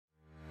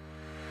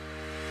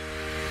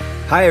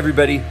Hi,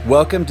 everybody.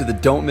 Welcome to the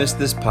Don't Miss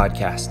This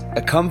podcast,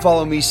 a Come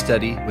Follow Me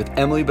study with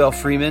Emily Bell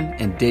Freeman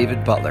and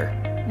David Butler.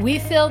 We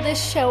fill this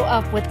show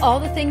up with all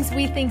the things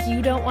we think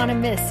you don't want to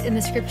miss in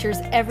the scriptures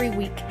every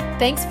week.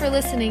 Thanks for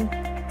listening.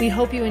 We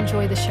hope you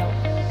enjoy the show.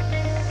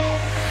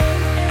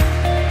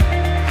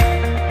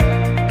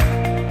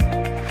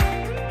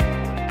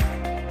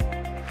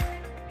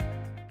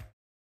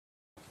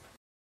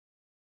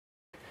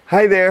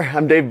 Hi there,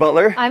 I'm Dave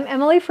Butler. I'm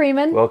Emily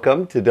Freeman.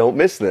 Welcome to Don't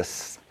Miss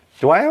This.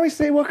 Do I always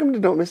say welcome to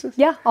Don't Miss This?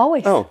 Yeah,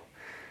 always. Oh,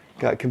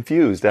 got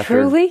confused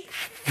after Truly?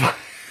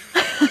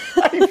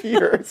 5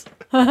 years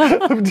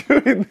of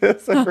doing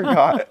this. I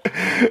forgot.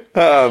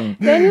 Then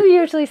you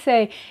usually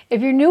say,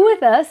 if you're new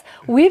with us,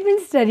 we've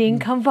been studying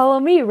Come Follow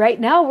Me. Right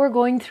now, we're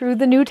going through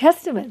the New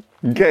Testament.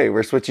 Okay,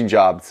 we're switching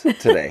jobs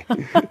today.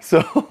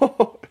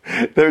 So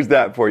there's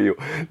that for you.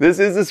 This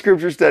is the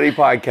Scripture Study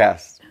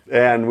Podcast.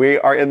 And we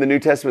are in the New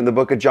Testament, the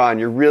book of John.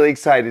 You're really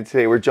excited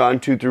today. We're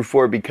John 2 through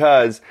 4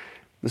 because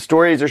the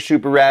stories are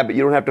super rad, but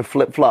you don't have to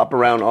flip-flop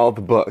around all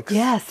the books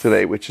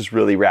today, which is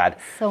really rad.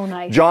 So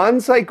nice.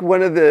 John's like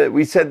one of the,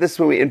 we said this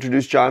when we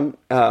introduced John,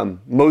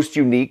 most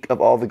unique of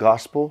all the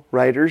gospel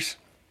writers.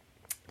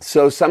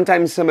 So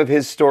sometimes some of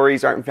his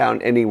stories aren't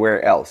found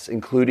anywhere else,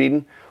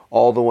 including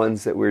all the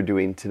ones that we're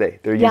doing today.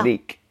 They're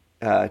unique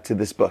to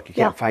this book. You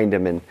can't find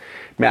them in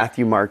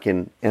Matthew, Mark,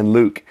 and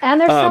Luke.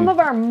 And they're some of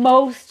our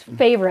most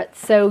favorites.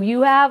 So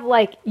you have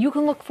you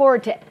can look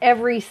forward to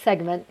every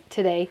segment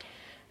today.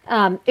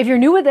 If you're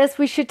new with this,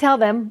 we should tell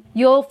them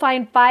you'll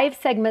find 5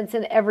 segments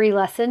in every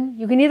lesson.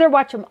 You can either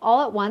watch them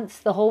all at once,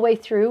 the whole way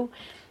through,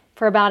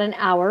 for about an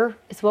hour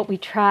is what we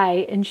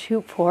try and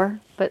shoot for.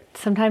 But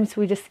sometimes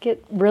we just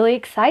get really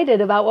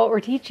excited about what we're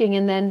teaching,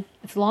 and then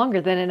it's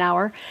longer than an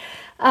hour.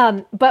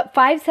 But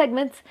 5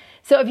 segments.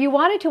 So if you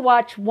wanted to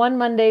watch one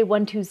Monday,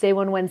 one Tuesday,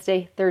 one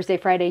Wednesday, Thursday,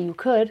 Friday, you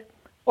could.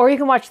 Or you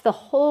can watch the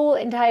whole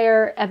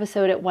entire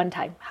episode at one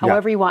time,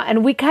 however you want.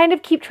 And we kind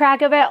of keep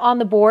track of it on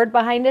the board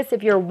behind us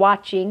if you're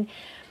watching.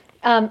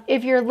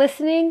 If you're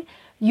listening,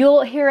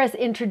 you'll hear us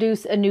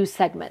introduce a new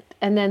segment.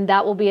 And then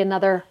that will be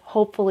another,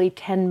 hopefully,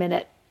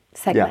 10-minute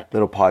segment. Yeah,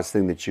 little pause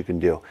thing that you can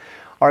do.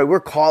 All right, we're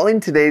calling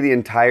today the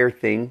entire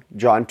thing,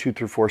 John 2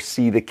 through 4,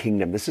 See the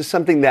Kingdom. This is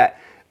something that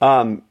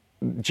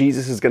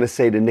Jesus is going to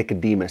say to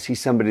Nicodemus. He's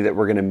somebody that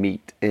we're going to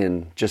meet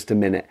in just a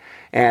minute.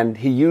 And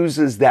he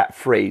uses that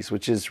phrase,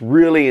 which is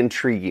really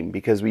intriguing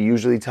because we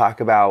usually talk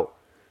about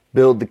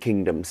build the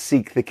kingdom,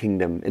 seek the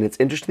kingdom. And it's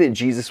interesting that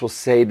Jesus will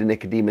say to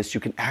Nicodemus, you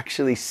can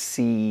actually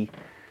see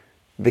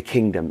the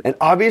kingdom. And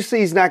obviously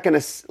he's not going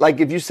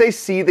to, if you say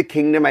see the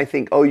kingdom, I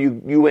think, oh,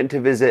 you went to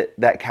visit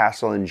that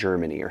castle in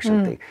Germany or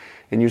something.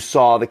 And you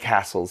saw the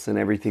castles and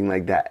everything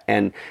like that.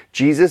 And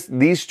Jesus,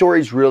 these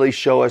stories really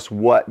show us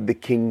what the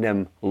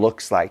kingdom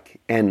looks like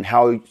and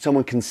how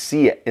someone can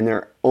see it in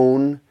their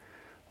own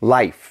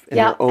life, in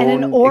their own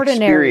and an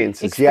ordinary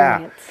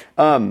experiences.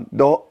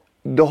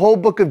 The whole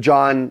book of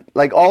John,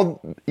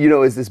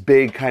 is this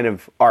big kind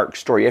of arc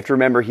story. You have to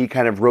remember he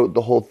kind of wrote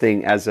the whole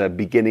thing as a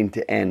beginning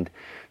to end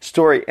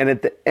story. And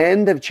at the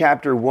end of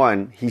chapter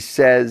 1,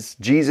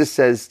 Jesus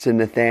says to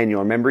Nathanael,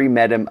 remember he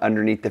met him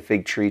underneath the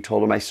fig tree,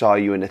 told him I saw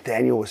you. And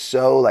Nathanael was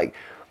so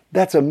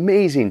that's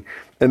amazing.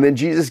 And then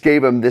Jesus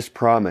gave him this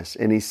promise.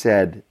 And he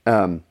said,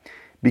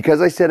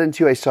 because I said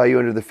unto you, I saw you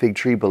under the fig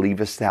tree,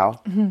 believest thou?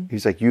 Mm-hmm.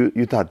 He's like,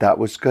 you thought that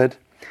was good?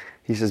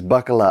 He says,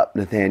 buckle up,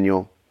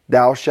 Nathanael.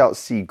 Thou shalt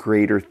see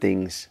greater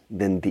things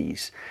than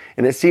these.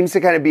 And it seems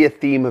to kind of be a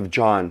theme of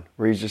John,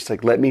 where he's just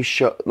let me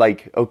show,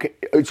 okay,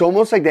 it's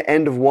almost like the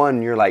end of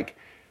 1, you're like,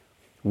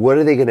 what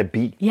are they going to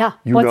be? Yeah,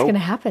 what's going to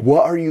happen?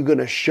 What are you going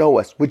to show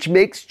us? Which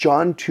makes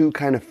John 2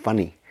 kind of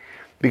funny,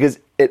 because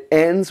it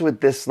ends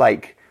with this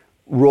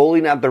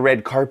rolling out the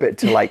red carpet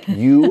to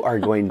you are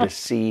going to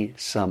see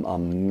some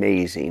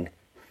amazing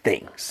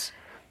things.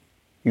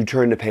 You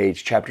turn the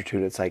page, chapter 2,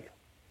 and it's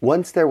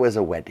once there was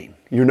a wedding,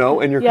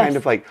 and you're kind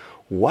of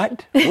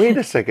what? Wait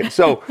a second.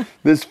 So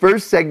this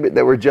first segment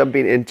that we're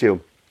jumping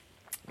into,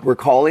 we're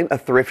calling a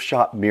thrift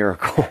shop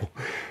miracle.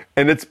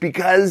 And it's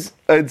because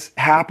it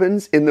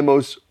happens in the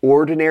most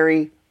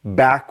ordinary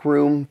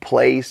backroom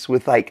place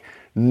with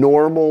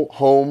normal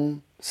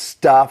home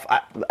stuff.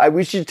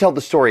 We should tell the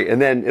story and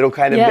then it'll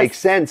kind of make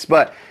sense.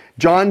 But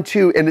John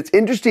 2, and it's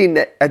interesting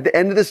that at the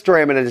end of the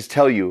story, I'm going to just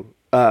tell you,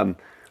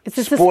 is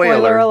this a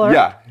spoiler alert?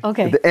 Yeah.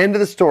 Okay. At the end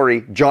of the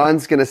story,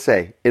 John's going to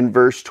say in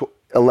verse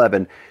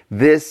 11,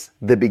 this,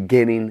 the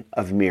beginning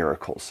of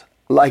miracles.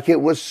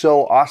 It was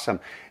so awesome.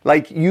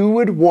 You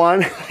would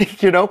want,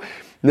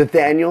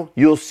 Nathanael,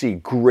 you'll see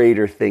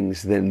greater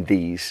things than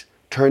these.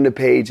 Turn the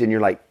page and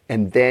you're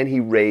and then he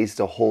raised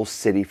a whole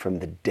city from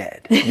the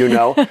dead,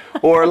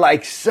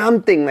 or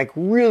something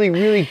really,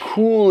 really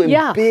cool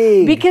and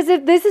big. Because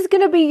if this is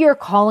going to be your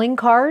calling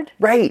card.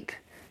 Right.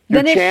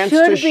 Your then chance it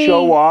should to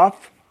show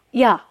off.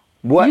 Yeah.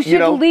 What, you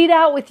should lead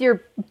out with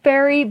your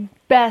very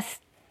best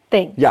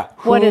thing. Yeah.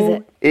 What is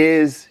it?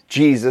 Is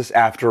Jesus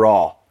after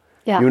all?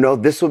 Yeah. You know,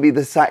 this will be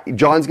the sign.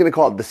 John's going to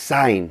call it the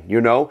sign,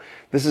 you know?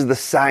 This is the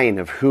sign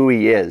of who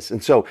he is.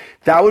 And so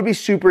that would be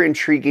super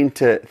intriguing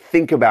to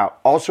think about.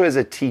 Also as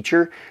a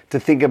teacher, to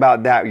think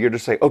about that. You're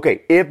just like,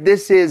 okay, if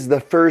this is the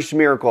first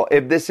miracle,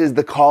 if this is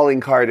the calling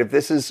card, if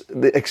this is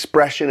the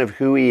expression of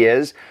who he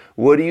is,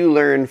 what do you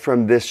learn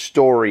from this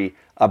story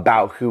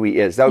about who he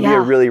is? That would be a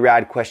really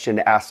rad question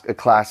to ask a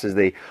class as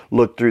they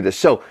look through this.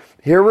 So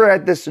here we're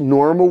at this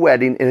normal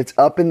wedding, and it's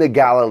up in the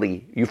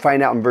Galilee. You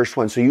find out in verse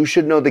 1. So you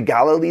should know the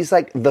Galilee's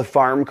like the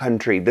farm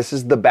country. This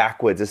is the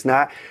backwoods. It's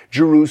not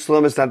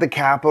Jerusalem. It's not the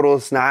capital.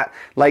 It's not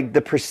like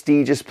the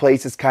prestigious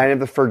place. It's kind of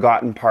the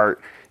forgotten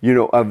part, you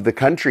know, of the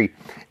country.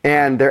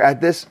 And they're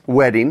at this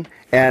wedding,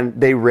 and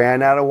they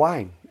ran out of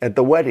wine at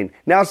the wedding.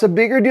 Now, it's a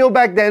bigger deal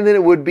back then than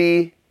it would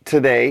be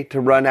today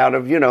to run out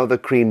of, you know, the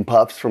cream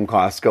puffs from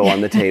Costco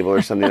on the table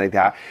or something like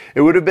that.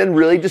 It would have been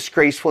really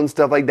disgraceful and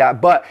stuff like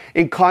that. But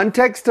in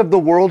context of the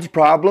world's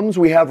problems,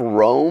 we have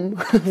Rome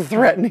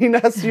threatening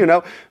us, you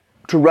know.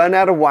 To run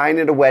out of wine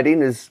at a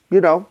wedding is,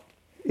 you know,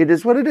 it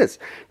is what it is.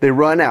 They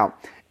run out.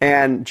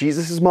 And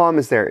Jesus' mom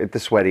is there at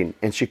this wedding,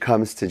 and she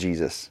comes to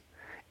Jesus.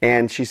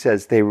 And she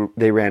says, they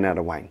ran out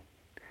of wine.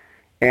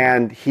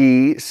 And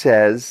he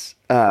says,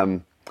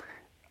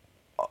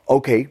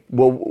 okay,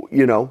 well,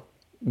 you know,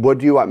 what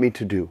do you want me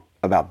to do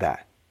about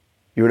that?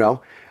 You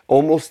know,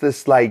 almost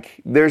this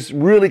like, there's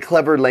really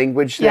clever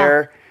language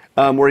there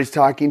where he's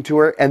talking to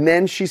her. And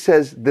then she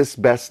says this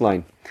best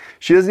line.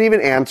 She doesn't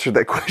even answer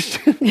that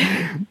question.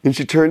 And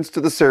she turns to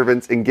the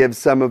servants and gives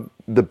some of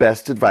the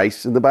best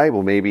advice in the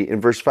Bible, maybe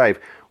in verse 5.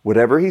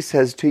 Whatever he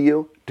says to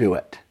you, do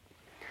it.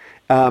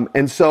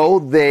 And so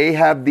they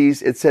have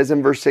these, it says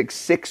in verse 6,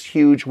 6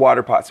 huge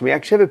water pots. And we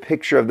actually have a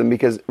picture of them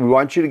because we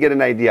want you to get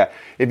an idea.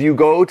 If you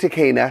go to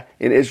Cana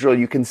in Israel,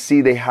 you can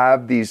see they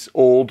have these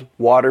old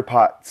water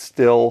pots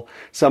still,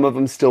 some of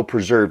them still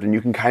preserved. And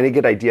you can kind of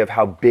get an idea of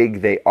how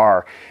big they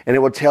are. And it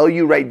will tell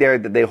you right there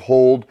that they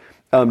hold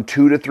 2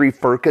 to 3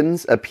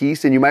 firkins a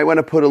piece. And you might want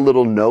to put a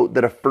little note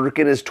that a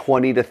firkin is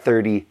 20 to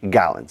 30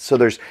 gallons. So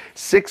there's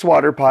 6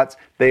 water pots.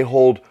 They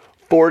hold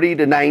 40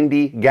 to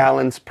 90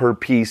 gallons per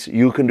piece.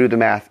 You can do the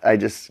math. I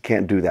just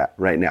can't do that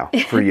right now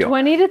for you.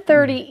 20 to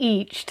 30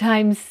 each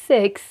times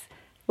 6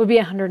 would be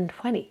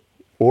 120.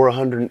 Or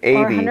 180.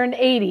 Or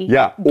 180.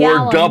 Yeah,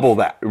 or double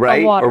that,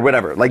 right? Or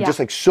whatever. Like just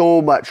like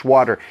so much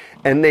water.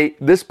 And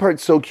this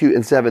part's so cute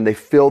in 7, they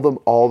fill them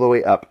all the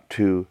way up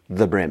to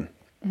the brim.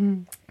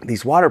 Mm-hmm.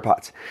 These water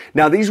pots.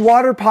 Now these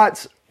water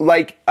pots,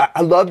 like,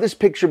 I love this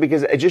picture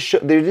because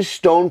they're just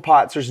stone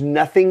pots. There's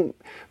nothing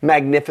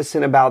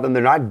magnificent about them.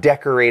 They're not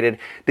decorated.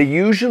 They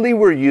usually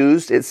were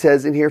used, it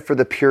says in here, for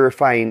the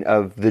purifying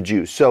of the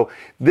juice. So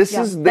this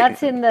is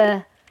that's in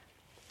the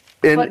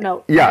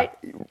footnote. Yeah. Right?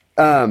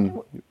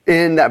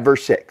 In that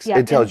verse 6, yeah,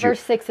 it tells you. Verse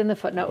 6 in the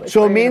footnote.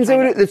 So it means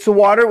it's the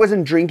water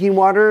wasn't drinking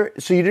water,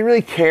 so you didn't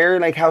really care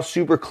like how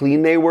super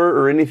clean they were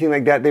or anything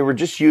like that. They were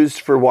just used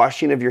for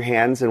washing of your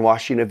hands and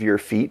washing of your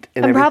feet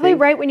and everything. Probably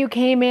right when you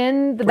came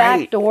in the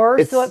back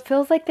door, so it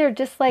feels like they're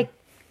just like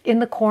in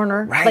the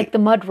corner, like the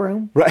mud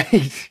room.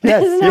 Right.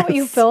 Yes, Isn't that what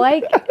you feel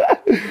like?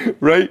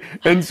 Right.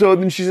 And so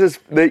then she says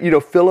that, you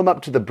know, fill them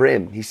up to the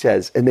brim, he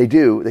says. And they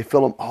do. They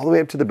fill them all the way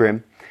up to the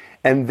brim.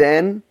 And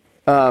then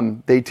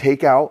they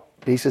take out,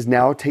 he says,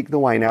 now take the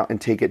wine out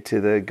and take it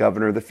to the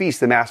governor of the feast,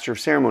 the master of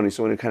ceremonies.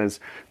 So when it kind of is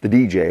the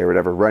DJ or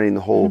whatever running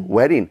the whole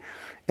wedding.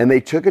 And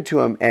they took it to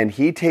him and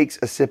he takes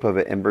a sip of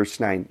it in verse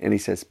 9. And he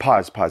says,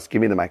 pause,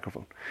 give me the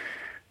microphone.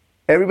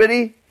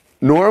 Everybody,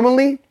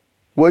 normally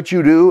what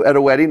you do at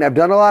a wedding, I've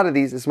done a lot of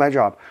these, it's my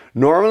job.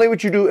 Normally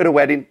what you do at a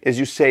wedding is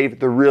you do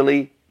the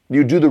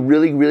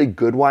really, really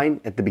good wine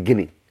at the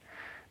beginning.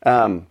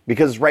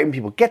 Because it's right when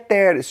people get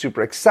there, and it's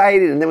super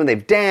excited, and then when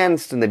they've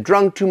danced and they've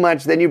drunk too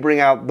much, then you bring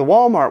out the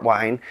Walmart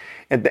wine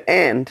at the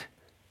end,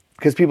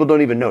 because people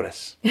don't even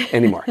notice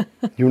anymore,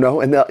 you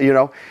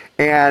know,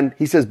 and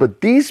he says,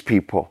 but these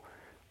people,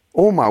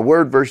 oh my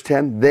word, verse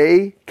 10,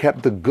 they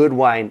kept the good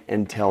wine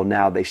until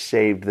now. They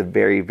saved the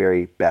very,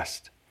 very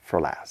best for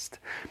last.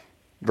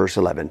 Verse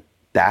 11,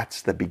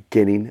 that's the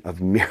beginning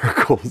of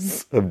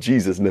miracles of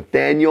Jesus.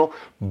 Nathaniel,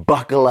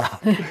 buckle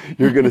up.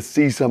 You're going to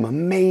see some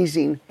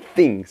amazing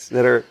things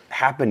that are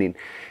happening.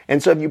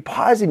 And so if you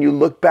pause and you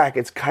look back,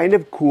 it's kind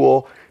of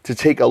cool to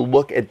take a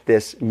look at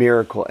this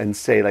miracle and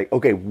say like,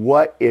 okay,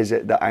 what is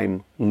it that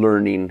I'm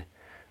learning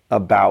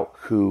about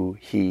who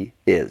he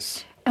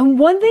is? And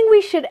one thing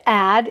we should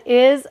add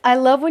is, I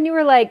love when you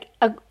were like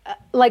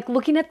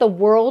looking at the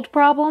world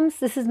problems.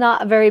 This is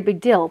not a very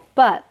big deal,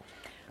 but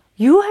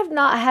you have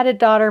not had a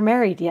daughter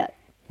married yet.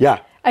 Yeah.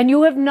 And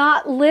you have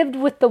not lived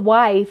with the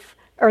wife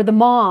or the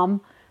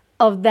mom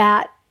of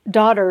that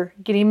daughter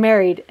getting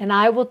married. And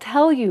I will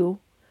tell you,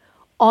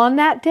 on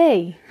that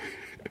day,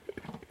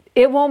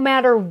 it won't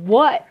matter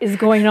what is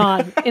going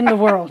on in the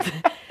world.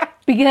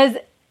 Because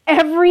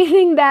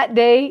everything that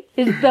day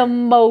is the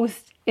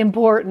most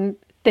important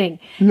thing.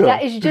 Yeah.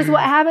 That is just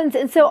what happens.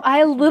 And so I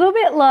a little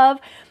bit love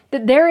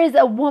that there is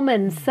a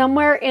woman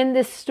somewhere in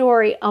this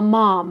story, a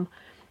mom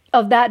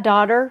of that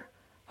daughter,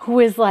 who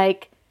is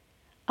like,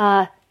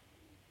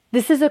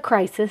 this is a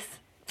crisis.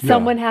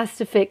 Someone has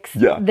to fix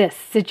this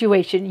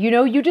situation. You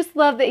know, you just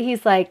love that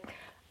he's like,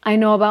 I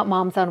know about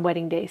moms on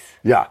wedding days.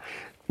 Yeah,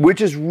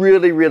 which is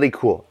really, really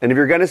cool. And if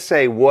you're going to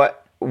say,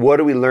 what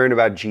do we learn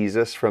about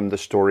Jesus from the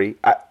story?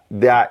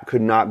 That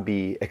could not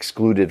be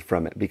excluded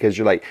from it, because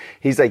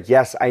he's like,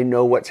 yes, I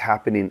know what's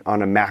happening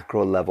on a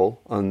macro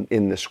level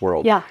in this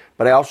world. Yeah.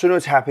 But I also know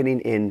what's happening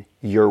in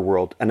your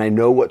world. And I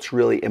know what's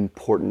really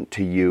important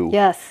to you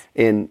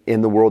in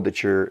the world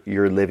that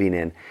you're living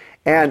in.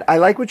 And I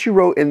like what you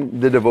wrote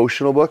in the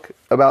devotional book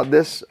about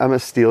this. I'm going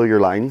to steal your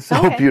lines. I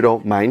hope you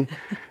don't mind.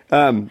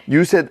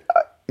 You said,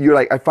 you're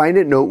like, I find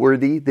it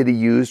noteworthy that he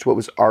used what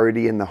was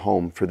already in the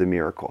home for the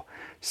miracle.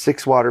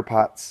 6 water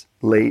pots,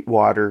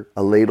 water,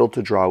 a ladle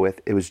to draw with.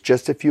 It was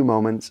just a few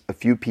moments, a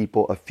few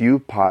people, a few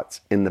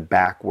pots in the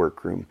back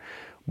workroom.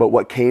 But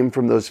what came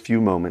from those few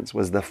moments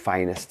was the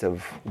finest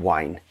of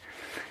wine.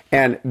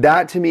 And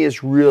that to me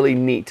is really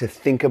neat, to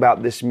think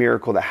about this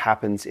miracle that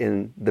happens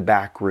in the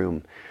back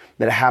room,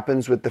 that it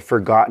happens with the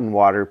forgotten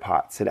water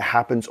pots, that it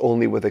happens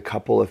only with a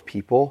couple of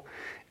people.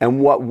 And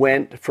what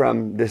went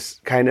from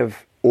this kind of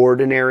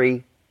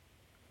ordinary,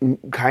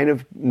 kind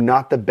of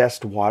not the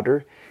best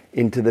water,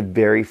 into the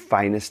very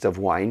finest of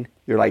wine.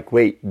 You're like,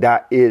 wait,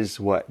 that is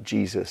what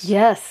Jesus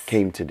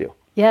came to do.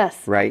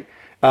 Yes. Right?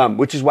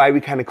 Which is why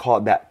we kind of call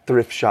it that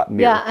thrift shop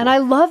miracle. Yeah, and I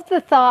love the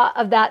thought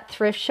of that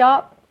thrift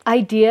shop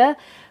idea,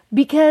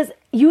 because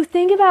you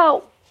think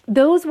about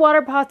those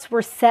water pots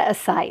were set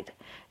aside.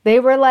 They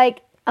were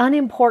like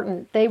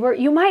unimportant.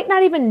 You might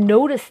not even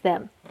notice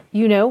them,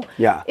 you know?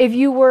 Yeah. If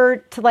you were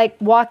to like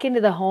walk into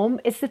the home,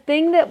 it's the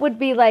thing that would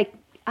be like,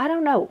 I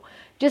don't know,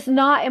 just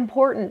not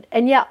important.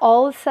 And yet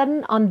all of a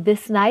sudden on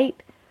this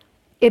night,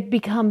 it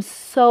becomes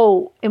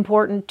so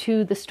important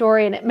to the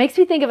story. And it makes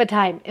me think of a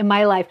time in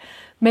my life,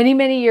 many,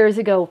 many years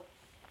ago,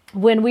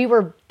 when we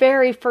were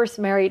very first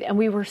married and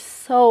we were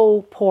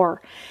so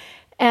poor.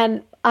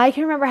 And I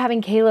can remember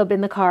having Caleb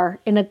in a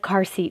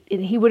car seat,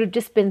 and he would have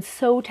just been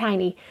so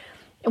tiny.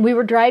 And we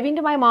were driving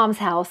to my mom's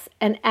house.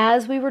 And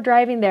as we were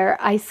driving there,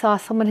 I saw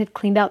someone had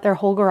cleaned out their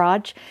whole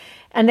garage,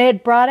 and they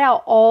had brought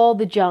out all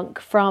the junk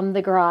from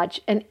the garage.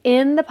 And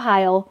in the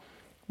pile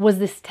was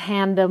this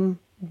tandem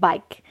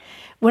bike.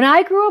 When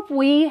I grew up,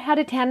 we had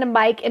a tandem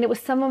bike, and it was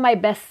some of my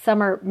best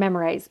summer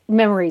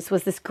memories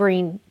was this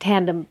green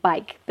tandem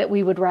bike that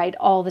we would ride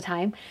all the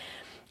time.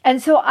 And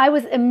so I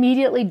was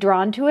immediately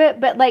drawn to it,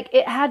 but like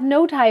it had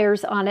no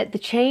tires on it. The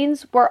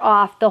chains were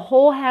off. The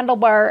whole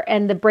handlebar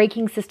and the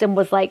braking system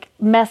was like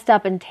messed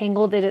up and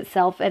tangled in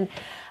itself. And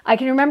I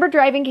can remember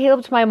driving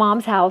Caleb to my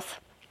mom's house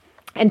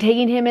and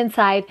taking him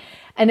inside,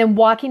 and then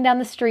walking down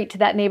the street to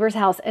that neighbor's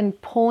house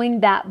and pulling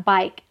that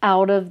bike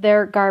out of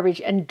their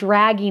garbage and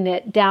dragging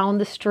it down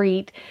the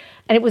street.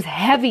 And it was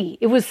heavy.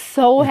 It was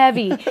so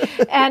heavy.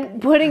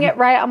 And putting it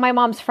right on my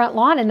mom's front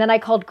lawn. And then I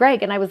called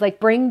Greg and I was like,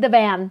 bring the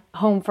van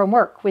home from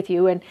work with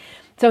you. And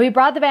so he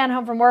brought the van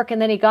home from work,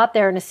 and then he got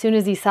there. And as soon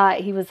as he saw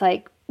it, he was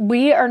like,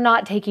 we are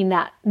not taking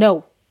that.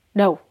 No,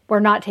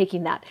 we're not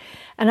taking that.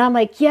 And I'm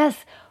like,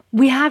 yes,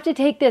 we have to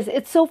take this.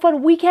 It's so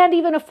fun. We can't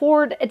even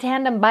afford a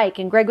tandem bike.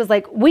 And Greg was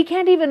like, we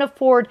can't even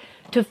afford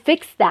to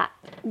fix that.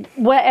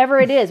 Whatever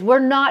it is, we're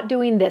not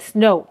doing this.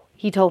 No,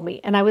 he told me.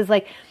 And I was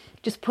like,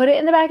 just put it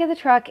in the back of the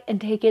truck and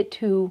take it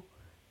to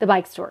the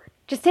bike store.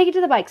 Just take it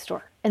to the bike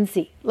store and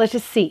see. Let's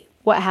just see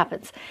what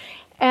happens.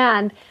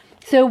 And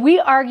so we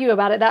argue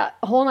about it that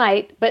whole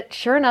night. But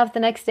sure enough, the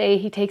next day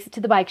he takes it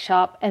to the bike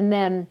shop, and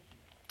then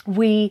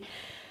he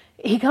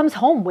comes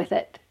home with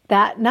it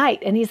that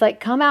night, and he's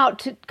like, come out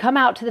to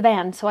the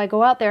van. So I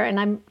go out there and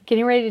I'm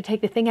getting ready to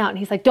take the thing out, and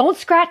he's like, don't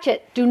scratch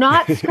it. Do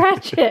not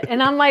scratch it.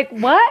 And I'm like,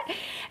 what?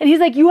 And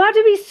he's like, you have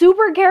to be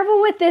super careful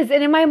with this.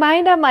 And in my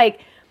mind, I'm like,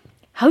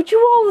 how'd you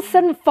all of a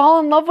sudden fall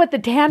in love with the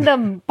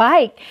tandem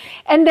bike?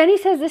 And then he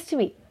says this to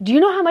me, do you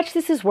know how much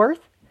this is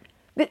worth?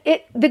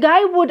 The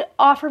guy would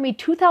offer me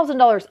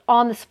 $2,000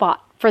 on the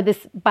spot for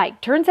this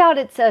bike. Turns out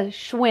it's a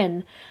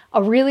Schwinn,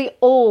 a really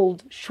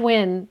old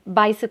Schwinn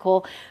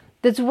bicycle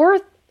that's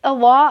worth a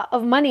lot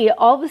of money.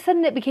 All of a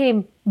sudden it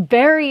became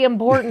very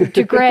important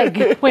to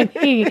Greg when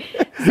he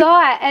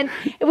saw it. And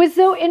it was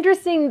so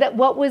interesting that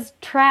what was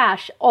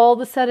trash all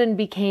of a sudden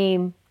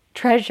became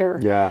treasure.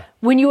 Yeah.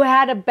 When you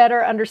had a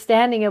better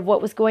understanding of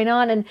what was going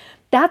on. And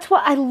that's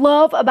what I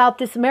love about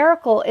this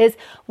miracle, is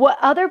what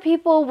other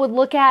people would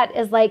look at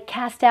as like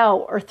cast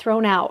out or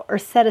thrown out or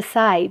set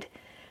aside,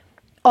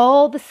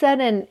 all of a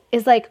sudden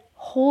is like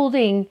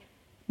holding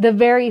the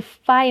very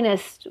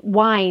finest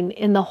wine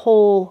in the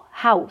whole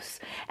house.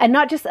 And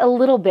not just a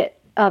little bit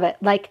of it,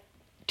 like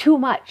too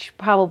much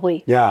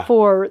probably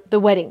for the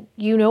wedding,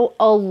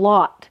 a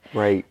lot.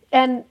 Right.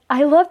 And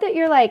I love that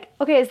you're like,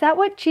 okay, is that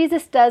what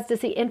Jesus does?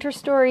 Does he enter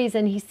stories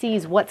and he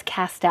sees what's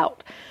cast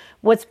out,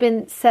 what's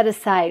been set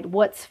aside,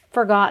 what's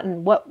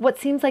forgotten, what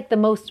seems like the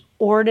most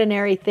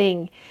ordinary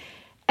thing.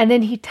 And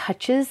then he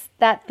touches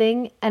that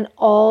thing, and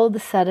all of a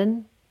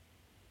sudden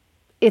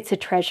it's a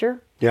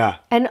treasure. Yeah.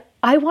 And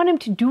I want him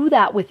to do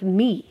that with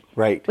me.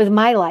 Right. With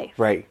my life.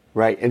 Right.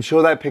 Right, and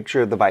show that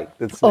picture of the bike.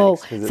 That's Oh,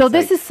 next, 'cause so it's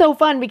this is so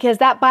fun because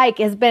that bike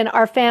has been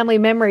our family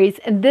memories.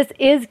 And this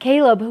is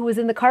Caleb, who was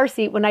in the car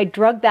seat when I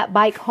drug that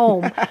bike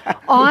home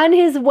on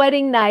his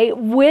wedding night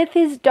with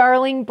his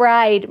darling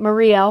bride,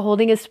 Maria,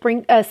 holding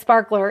a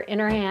sparkler in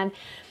her hand.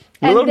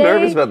 I'm a little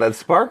nervous about that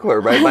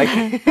sparkler, right? Like,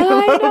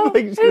 I know.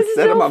 like It's just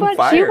set so him on fun.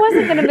 fire. She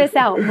wasn't going to miss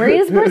out.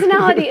 Maria's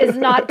personality is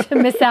not to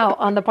miss out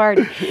on the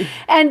party.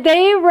 And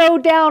they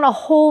rode down a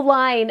whole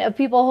line of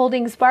people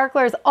holding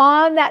sparklers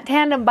on that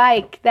tandem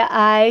bike that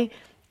I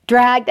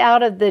dragged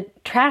out of the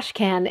trash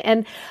can.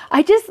 And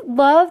I just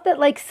love that,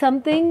 like,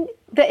 something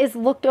that is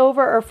looked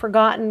over or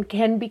forgotten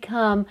can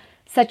become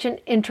such an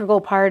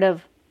integral part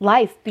of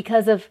life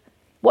because of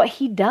what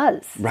he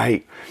does.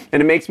 Right. And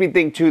it makes me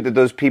think, too, that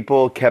those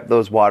people kept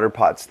those water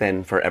pots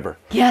then forever.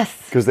 Yes.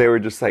 Because they were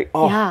just like,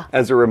 oh, Yeah.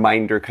 as a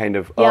reminder kind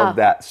of Yeah.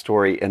 that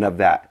story and of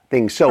that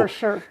thing. So For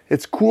sure.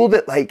 it's cool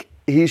that, like,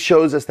 he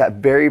shows us that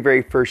very,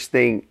 very first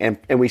thing, and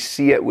we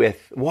see it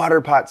with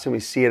water pots, and we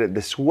see it at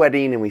this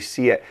wedding, and we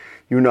see it,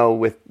 you know,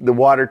 with the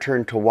water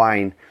turned to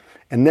wine.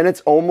 And then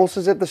it's almost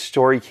as if the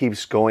story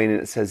keeps going, and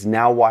it says,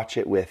 now watch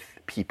it with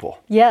people.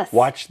 Yes.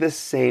 Watch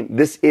this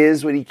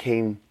is what he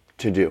came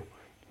to do,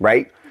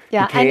 right?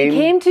 Yeah, and he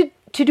came to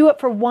do it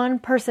for one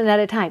person at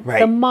a time.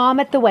 Right. The mom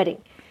at the wedding.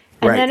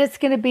 And Right. then it's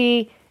going to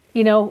be,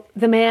 you know,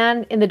 the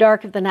man in the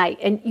dark of the night.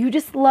 And you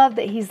just love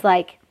that he's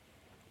like,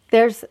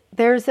 there's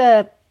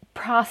a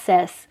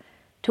process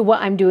to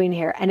what I'm doing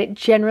here. And it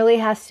generally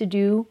has to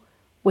do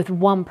with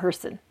one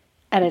person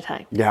at a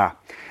time. Yeah.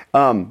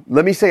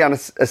 Let me say on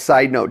a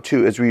side note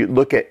too, as we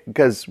look at,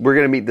 because we're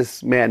going to meet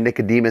this man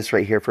Nicodemus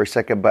right here for a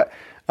second, but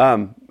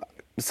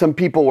some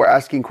people were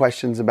asking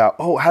questions about,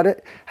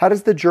 how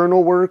does the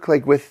journal work,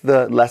 like with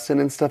the lesson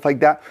and stuff like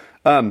that?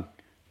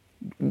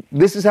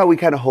 This is how we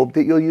kind of hope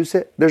that you'll use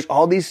it. There's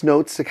all these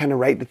notes to kind of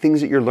write the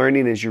things that you're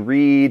learning as you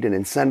read and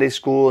in Sunday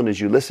school and as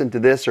you listen to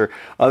this or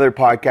other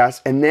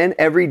podcasts. And then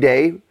every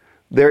day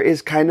there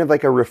is kind of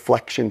like a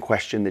reflection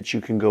question that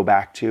you can go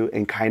back to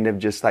and kind of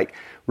just like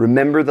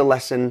remember the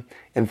lesson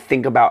and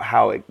think about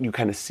how you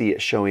kind of see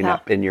it showing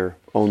up in your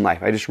own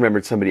life. I just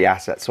remembered somebody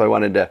asked that, so I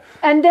wanted to.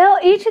 And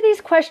each of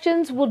these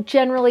questions will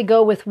generally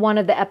go with one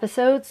of the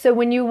episodes. So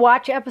when you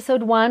watch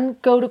episode 1,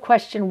 go to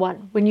question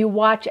 1. When you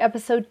watch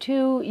episode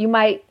 2, you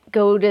might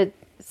go to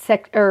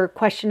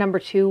question number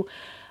 2.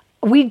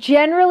 We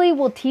generally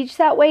will teach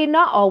that way,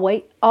 not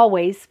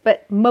always,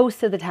 but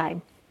most of the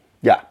time.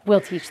 Yeah. We'll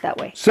teach that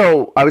way.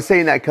 So I was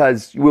saying that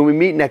because when we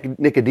meet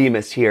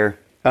Nicodemus here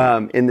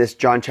in this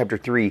John chapter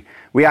 3,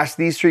 we ask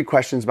these 3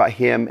 questions about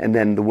him, and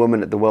then the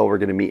woman at the well we're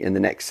going to meet in the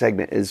next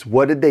segment is,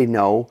 what did they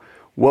know?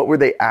 What were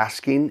they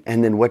asking?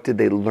 And then what did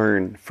they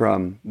learn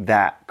from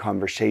that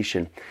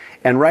conversation?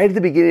 And right at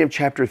the beginning of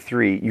chapter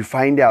 3, you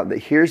find out that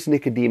here's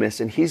Nicodemus,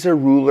 and he's a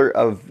ruler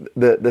of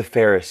the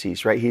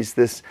Pharisees, right? He's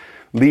this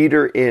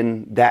leader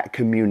in that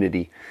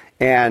community.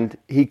 And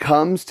he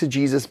comes to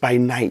Jesus by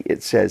night,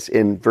 it says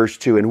in verse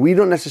 2. And we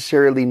don't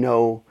necessarily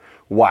know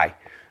why.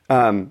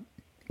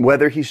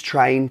 Whether he's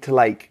trying to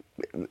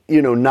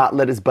not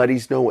let his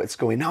buddies know what's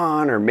going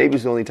on, or maybe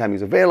it's the only time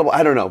he's available.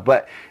 I don't know.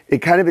 But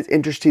it's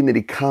interesting that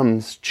he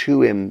comes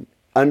to him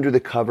under the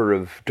cover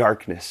of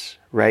darkness,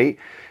 right?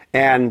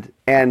 And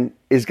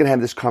is going to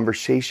have this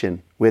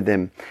conversation with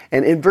him.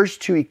 And in verse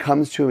 2, he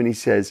comes to him and he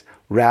says,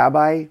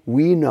 Rabbi,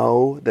 we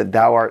know that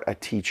thou art a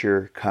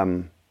teacher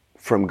come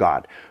from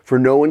God. For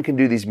no one can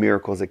do these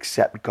miracles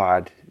except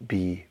God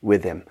be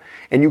with him.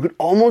 And you could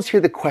almost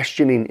hear the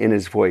questioning in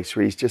his voice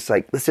where he's just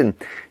like, listen,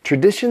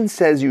 tradition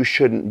says you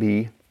shouldn't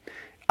be.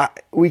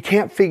 We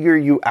can't figure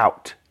you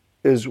out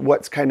is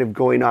what's kind of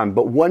going on.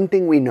 But one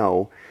thing we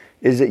know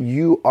is that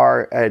you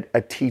are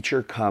a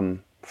teacher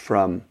come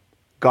from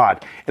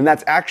God. And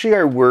that's actually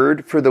our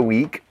word for the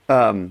week.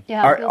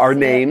 Our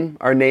name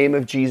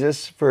of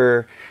Jesus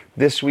for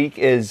this week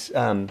is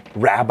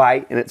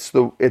Rabbi, and it's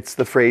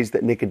the phrase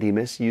that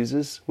Nicodemus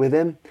uses with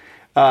him.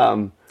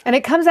 And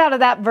it comes out of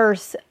that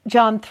verse,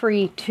 John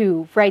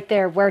 3:2, right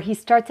there, where he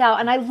starts out.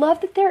 And I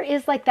love that there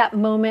is like that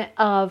moment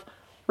of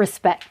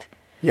respect.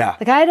 Yeah.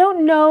 Like, I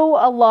don't know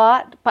a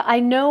lot, but I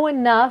know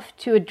enough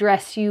to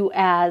address you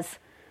as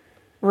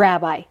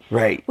Rabbi.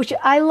 Right. Which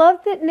I love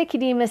that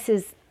Nicodemus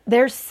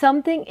there's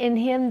something in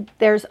him.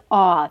 There's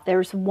awe,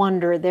 there's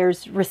wonder,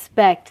 there's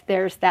respect,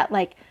 there's that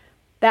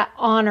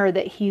honor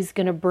that he's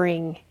going to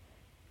bring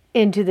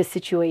into the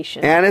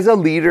situation. And as a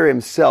leader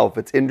himself,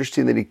 it's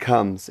interesting that he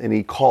comes and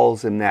he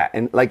calls him that.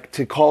 And like,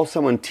 to call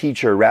someone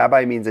teacher,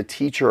 Rabbi means a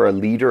teacher or a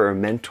leader or a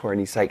mentor.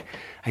 And he's like,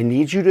 I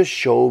need you to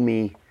show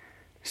me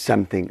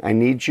something. I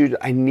need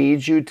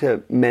you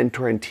to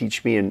mentor and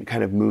teach me and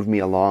kind of move me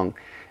along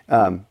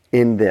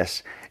in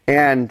this.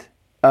 And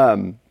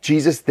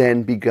Jesus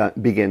then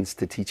begins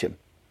to teach him,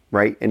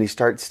 right? And he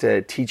starts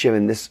to teach him.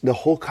 And the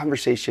whole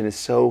conversation is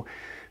so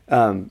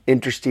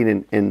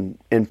interesting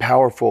and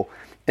powerful.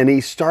 And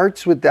he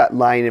starts with that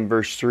line in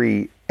verse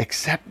 3,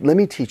 let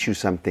me teach you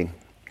something.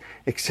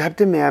 Except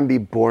a man be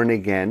born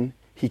again,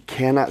 he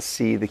cannot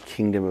see the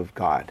kingdom of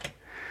God.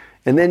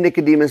 And then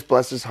Nicodemus,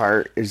 bless his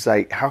heart, is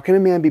like, how can a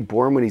man be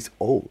born when he's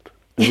old?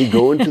 Does he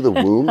go into the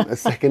womb a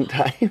second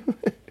time?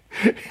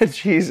 And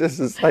Jesus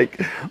is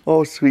like,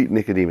 oh, sweet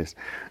Nicodemus.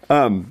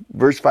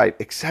 Verse 5,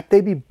 except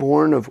they be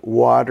born of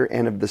water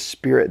and of the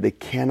Spirit, they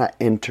cannot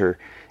enter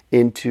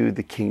into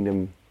the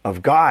kingdom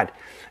of God.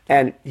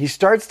 And he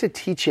starts to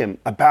teach him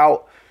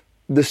about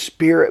the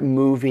Spirit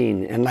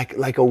moving and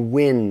like a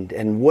wind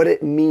and what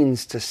it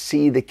means to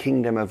see the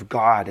kingdom of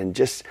God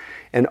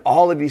and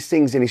all of these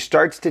things. And he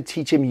starts to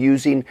teach him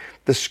using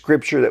the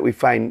scripture that we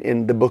find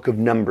in the book of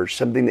Numbers,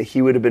 something that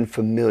he would have been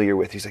familiar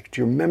with. He's like,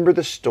 do you remember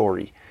the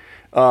story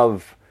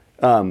of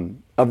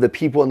the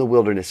people in the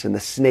wilderness, and the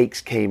snakes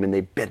came and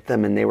they bit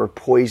them and they were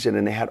poisoned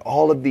and they had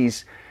all of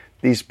these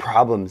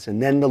problems.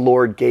 And then the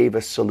Lord gave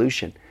a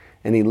solution,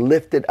 and he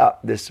lifted up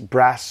this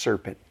brass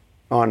serpent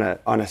on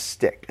a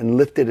stick and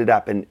lifted it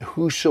up, and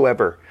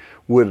whosoever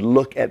would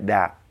look at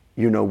that,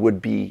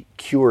 would be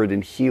cured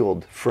and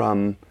healed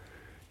from,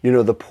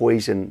 the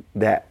poison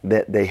that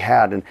they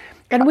had.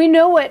 And we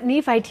know what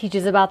Nephi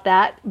teaches about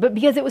that, but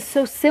because it was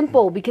so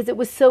simple, because it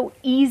was so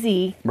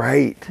easy,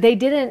 right? They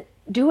didn't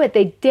do it.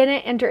 They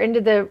didn't enter into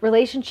the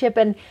relationship.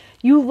 And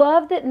you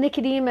love that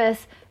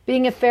Nicodemus,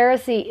 being a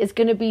Pharisee, is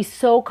going to be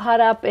so caught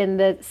up in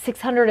the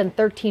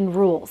 613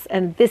 rules.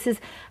 And this is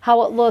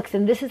how it looks,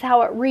 and this is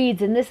how it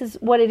reads, and this is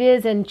what it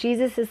is. And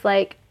Jesus is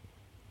like,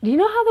 do you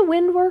know how the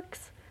wind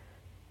works?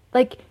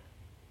 Like,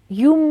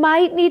 you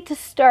might need to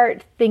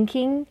start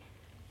thinking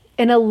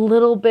in a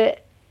little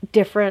bit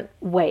different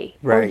way.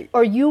 Right.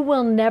 Or you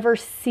will never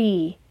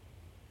see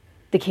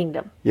the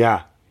kingdom.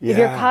 Yeah. If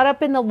you're caught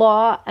up in the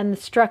law and the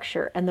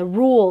structure and the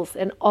rules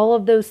and all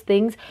of those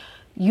things,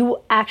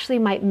 you actually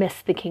might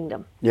miss the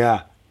kingdom.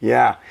 Yeah.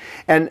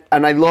 And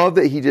I love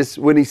that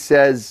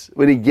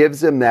when he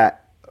gives him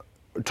that,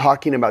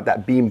 talking about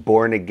that being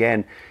born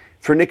again,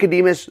 for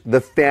Nicodemus, the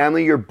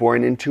family you're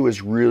born into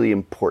is really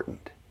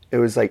important. It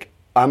was like,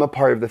 I'm a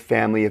part of the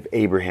family of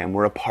Abraham.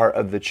 We're a part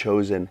of the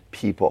chosen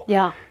people.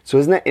 Yeah. So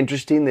isn't that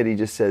interesting that he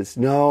just says,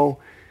 no,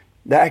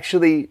 that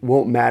actually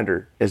won't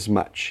matter as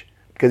much?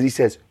 Because he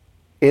says,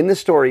 in the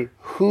story,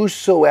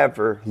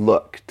 whosoever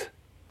looked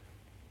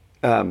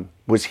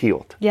was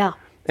healed. Yeah.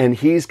 And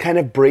he's kind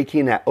of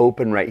breaking that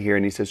open right here.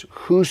 And he says,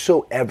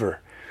 whosoever.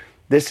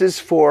 This is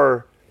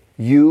for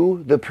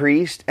you, the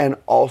priest, and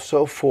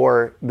also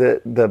for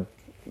the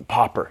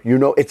pauper.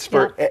 It's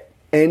for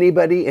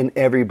anybody and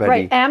everybody.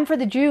 Right, and for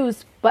the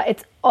Jews, but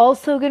it's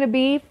also going to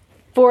be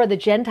for the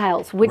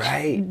Gentiles, which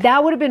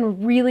that would have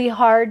been really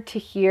hard to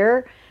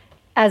hear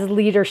as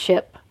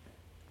leadership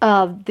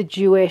of the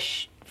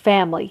Jewish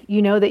family.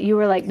 That you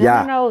were like,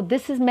 no,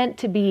 this is meant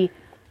to be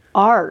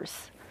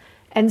ours.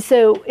 And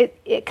so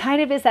it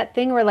kind of is that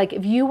thing where, like,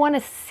 if you want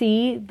to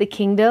see the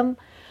kingdom,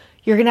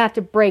 you're going to have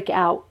to break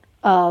out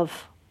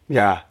of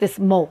this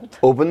mold.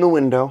 Open the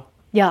window.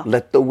 Yeah.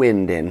 Let the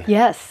wind in.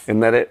 Yes. And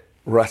let it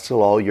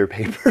rustle all your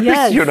papers,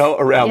 yes.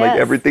 Around, like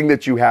everything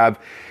that you have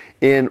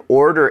in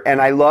order. And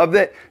I love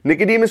that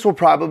Nicodemus will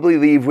probably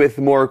leave with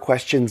more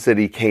questions that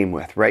he came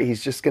with, right?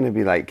 He's just going to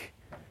be like,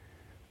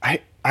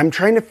 I'm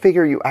trying to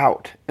figure you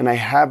out, and I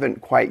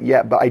haven't quite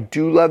yet, but I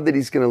do love that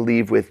he's going to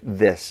leave with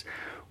this,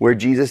 where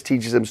Jesus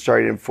teaches him,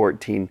 starting in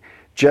 14,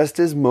 just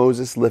as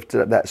Moses lifted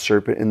up that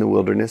serpent in the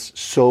wilderness,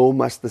 so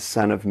must the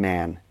Son of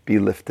Man be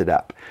lifted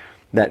up,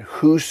 that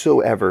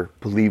whosoever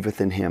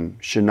believeth in him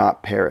should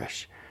not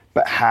perish,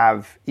 but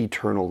have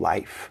eternal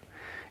life.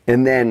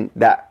 And then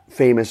that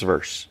famous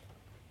verse,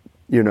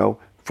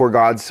 for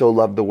God so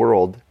loved the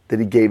world that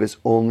he gave his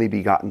only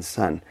begotten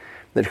Son,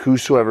 that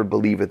whosoever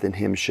believeth in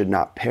him should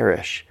not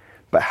perish,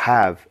 but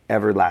have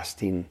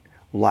everlasting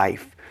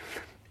life.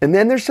 And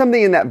then there's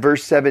something in that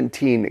verse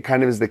 17 that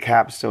kind of is the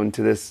capstone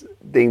to this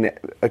thing, that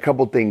a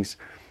couple things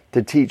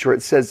to teach, where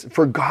it says,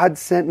 for God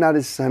sent not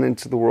his Son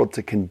into the world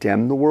to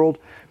condemn the world,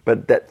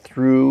 but that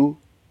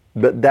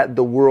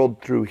the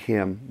world through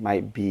him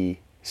might be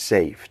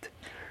saved.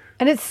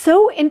 And it's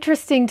so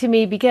interesting to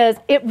me because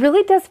it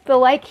really does feel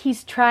like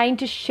he's trying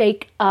to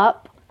shake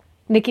up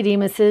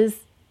Nicodemus's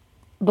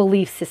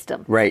belief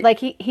system. Right. Like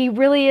he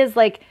really is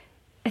like,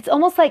 it's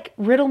almost like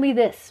riddle me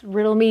this,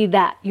 riddle me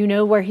that,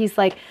 where he's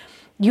like,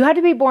 you had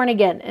to be born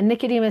again. And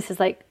Nicodemus is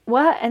like,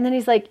 what? And then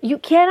he's like, you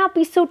cannot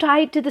be so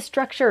tied to the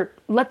structure.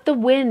 Let the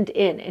wind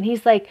in. And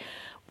he's like,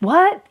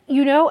 what?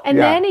 And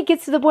then he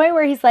gets to the point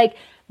where he's like,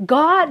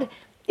 God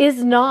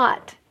is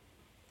not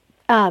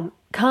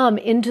come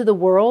into the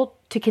world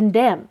to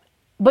condemn.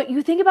 But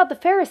you think about the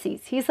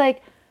Pharisees. He's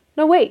like,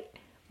 no, wait,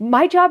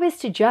 my job is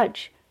to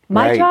judge.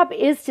 My job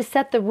is to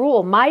set the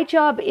rule. My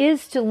job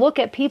is to look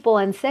at people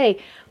and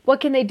say, what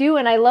can they do?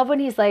 And I love when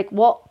he's like,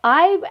 well,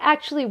 I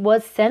actually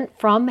was sent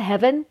from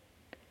heaven,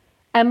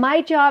 and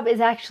my job is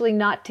actually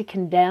not to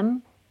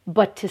condemn,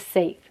 but to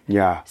save.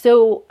 Yeah.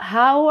 So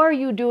how are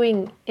you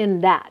doing in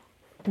that,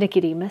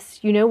 Nicodemus?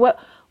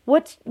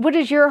 What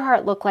does your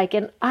heart look like?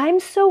 And I'm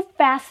so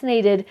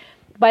fascinated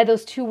by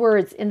those two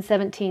words in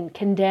 17,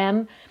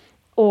 condemn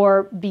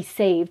or be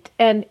saved.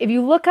 And if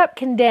you look up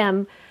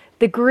condemn,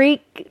 the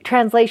Greek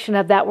translation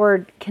of that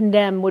word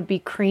condemn would be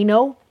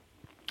krino,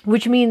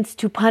 which means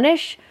to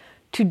punish,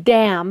 to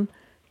damn,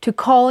 to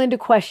call into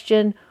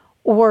question,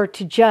 or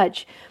to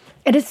judge.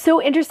 And it's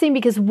so interesting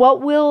because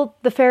what will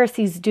the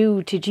Pharisees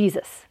do to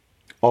Jesus?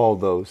 All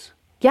those.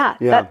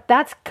 Yeah.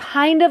 That's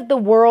kind of the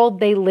world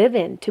they live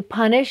in, to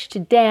punish, to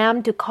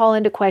damn, to call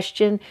into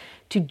question,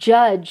 to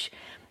judge.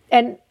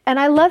 And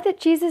I love that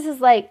Jesus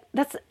is like,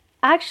 that's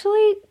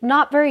actually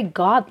not very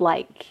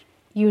godlike,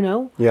 you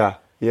know? Yeah.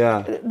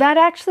 Yeah. That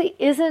actually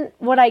isn't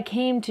what I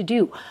came to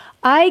do.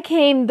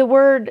 The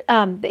word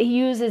that he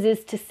uses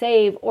is to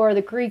save, or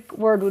the Greek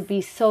word would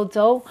be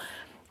sozo,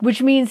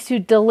 which means to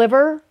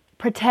deliver,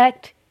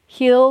 protect,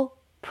 heal,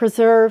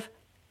 preserve,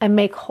 and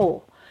make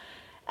whole.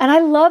 And I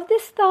love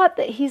this thought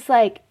that he's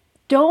like,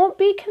 don't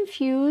be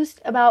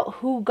confused about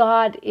who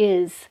God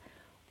is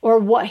or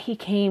what he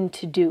came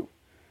to do,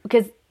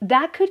 because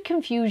that could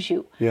confuse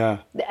you. Yeah.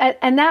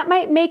 And that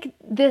might make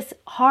this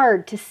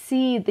hard to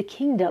see the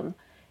kingdom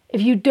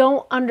if you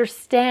don't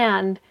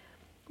understand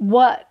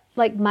what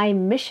my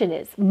mission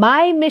is.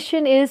 My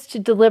mission is to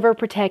deliver,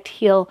 protect,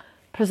 heal,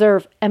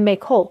 preserve, and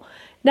make whole.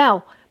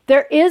 Now,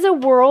 there is a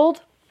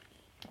world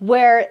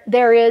where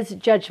there is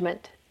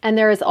judgment and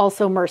there is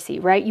also mercy,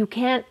 right? You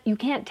can't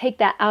take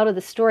that out of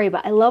the story,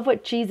 but I love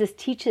what Jesus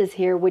teaches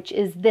here, which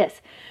is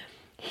this.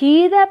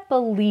 He that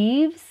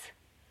believes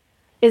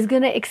is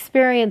going to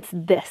experience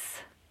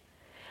this.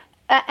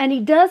 And he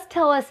does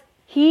tell us,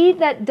 he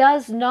that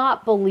does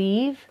not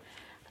believe,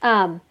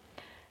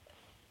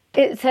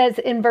 it says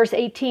in verse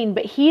 18,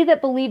 but he that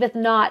believeth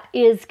not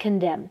is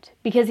condemned,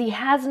 because he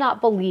has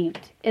not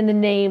believed in the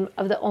name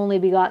of the only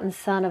begotten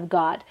Son of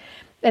God.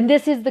 And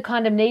this is the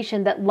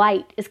condemnation, that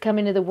light is come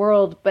into the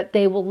world, but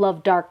they will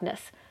love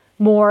darkness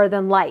more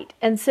than light.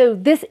 And so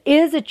this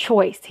is a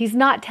choice. He's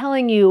not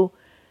telling you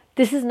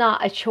this is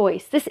not a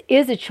choice. This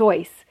is a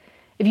choice.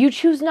 If you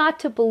choose not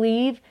to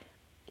believe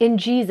in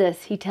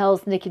Jesus, he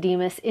tells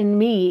Nicodemus, in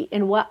me,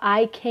 in what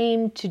I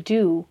came to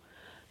do,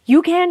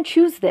 you can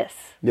choose this.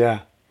 Yeah.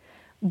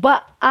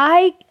 But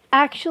I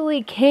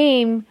actually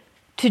came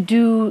to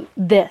do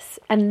this.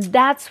 And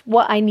that's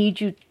what I need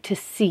you to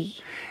see.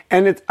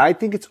 And I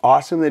think it's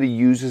awesome that he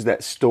uses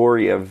that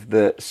story of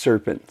the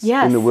serpents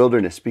in the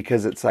wilderness,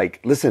 because it's like,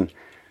 listen,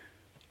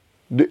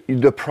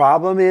 the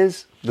problem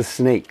is the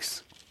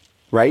snakes,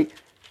 right?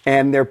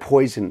 And they're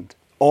poisoned.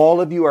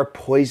 All of you are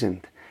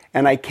poisoned.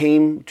 And I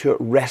came to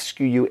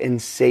rescue you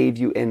and save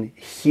you and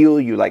heal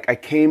you.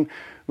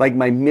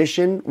 My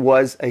mission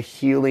was a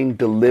healing,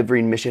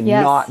 delivering mission,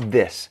 not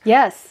this.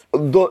 Yes.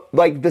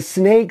 The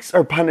snakes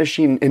are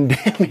punishing and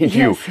damning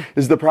you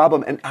is the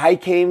problem. And I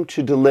came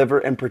to deliver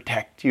and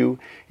protect you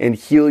and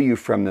heal you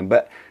from them.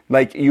 But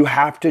you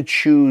have to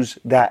choose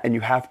that, and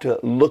you have to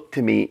look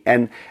to me.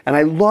 And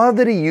I love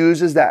that he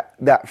uses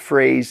that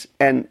phrase.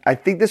 And I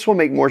think this will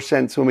make more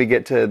sense when we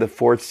get to the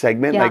fourth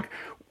segment. Yeah.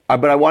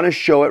 But I want to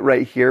show it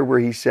right here where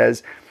he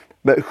says,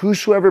 but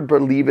whosoever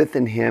believeth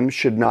in him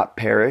should not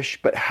perish,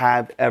 but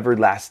have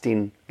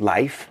everlasting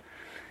life.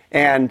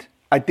 And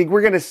I think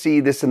we're going to see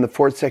this in the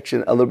fourth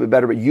section a little bit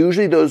better, but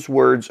usually those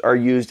words are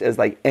used as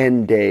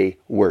end day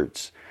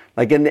words.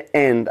 In the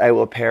end, I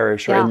will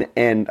perish, or in the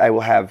end, I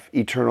will have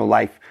eternal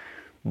life.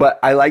 But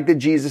I like that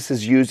Jesus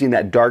is using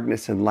that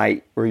darkness and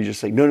light, where he's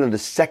just like, no, the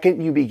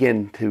second you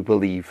begin to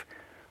believe,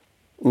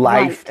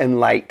 life and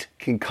light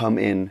can come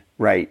in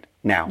right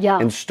now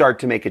and start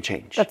to make a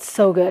change. That's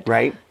so good.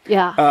 Right?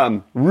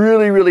 Yeah.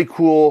 Really, really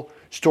cool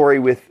story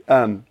with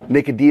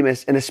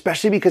Nicodemus, and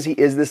especially because he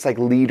is this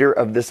leader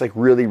of this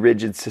really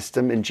rigid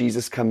system, and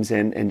Jesus comes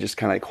in and just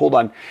kind of hold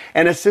on.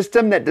 And a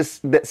system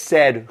that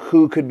said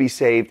who could be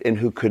saved and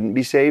who couldn't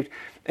be saved,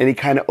 and he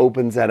kind of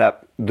opens that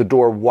up, the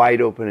door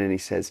wide open, and he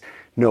says,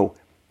 no,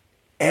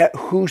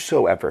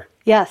 whosoever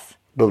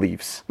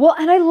believes. Well,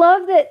 and I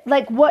love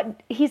that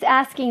what he's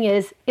asking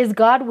is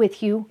God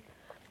with you?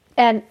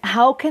 And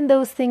how can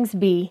those things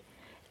be?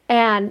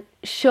 And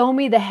show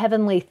me the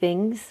heavenly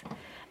things.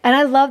 And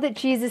I love that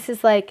Jesus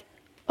is like,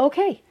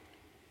 okay,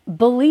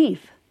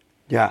 believe.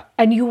 Yeah.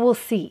 And you will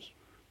see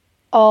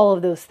all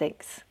of those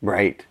things.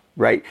 Right.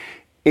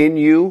 In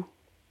you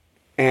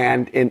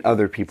and in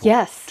other people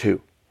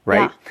too.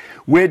 Right? Yeah.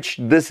 Which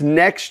this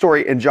next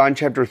story in John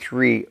chapter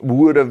 3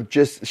 would have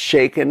just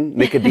shaken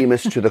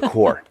Nicodemus to the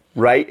core,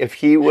 right? If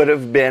he would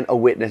have been a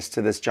witness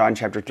to this John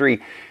chapter 3,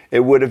 it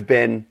would have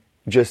been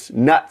just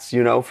nuts,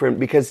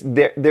 because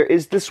there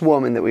is this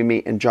woman that we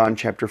meet in John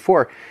chapter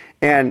 4,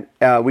 and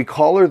we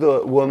call her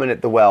the woman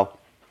at the well,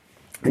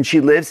 and she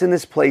lives in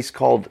this place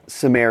called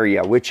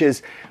Samaria,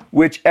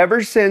 which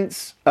ever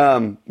since,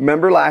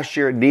 remember last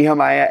year,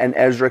 Nehemiah and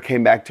Ezra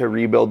came back to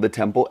rebuild the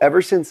temple.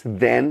 Ever since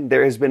then,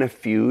 there has been a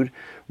feud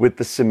with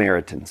the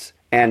Samaritans,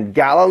 and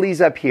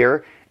Galilee's up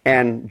here,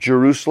 and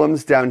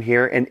Jerusalem's down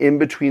here, and in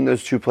between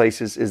those two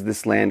places is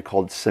this land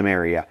called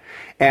Samaria.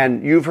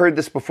 And you've heard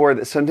this before,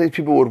 that sometimes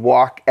people would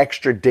walk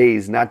extra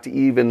days not to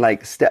even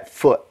step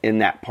foot in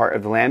that part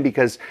of the land,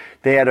 because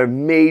they had a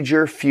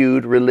major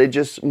feud,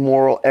 religious,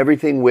 moral,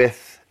 everything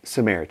with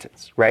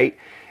Samaritans, right?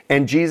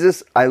 And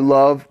Jesus, I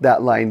love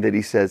that line that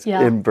he says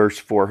in verse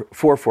 4,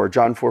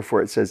 John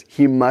 4:4, it says,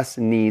 he must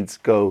needs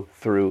go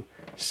through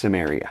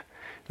Samaria.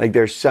 Like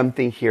there's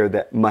something here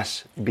that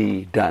must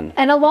be done.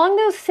 And along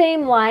those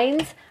same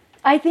lines,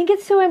 I think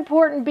it's so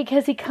important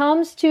because he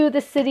comes to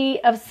the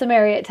city of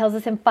Samaria, it tells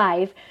us in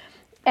 5,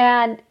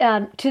 and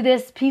to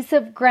this piece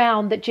of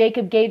ground that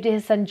Jacob gave to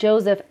his son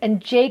Joseph,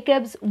 and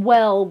Jacob's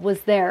well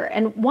was there.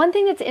 And one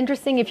thing that's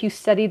interesting if you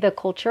study the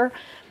culture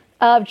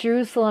of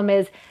Jerusalem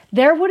is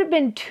there would have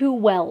been 2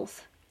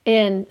 wells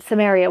in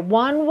Samaria.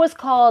 One was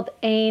called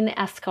Ain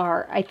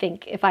Eskar, I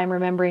think, if I'm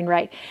remembering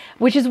right,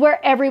 which is where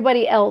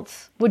everybody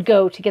else would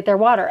go to get their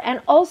water. And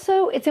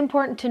also, it's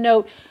important to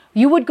note,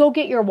 you would go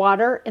get your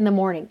water in the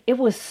morning. It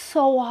was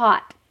so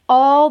hot.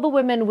 All the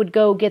women would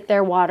go get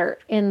their water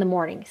in the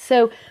morning.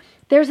 So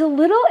there's a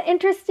little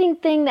interesting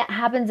thing that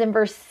happens in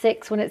verse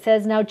 6 when it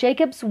says, "Now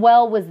Jacob's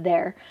well was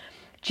there.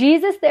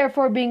 Jesus,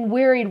 therefore, being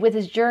wearied with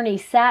his journey,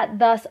 sat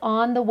thus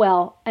on the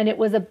well, and it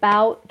was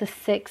about the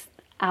 6th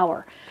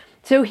hour."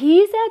 So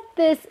he's at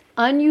this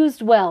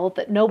unused well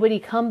that nobody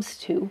comes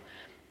to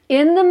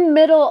in the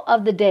middle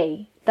of the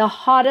day, the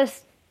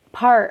hottest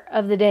part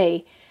of the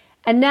day.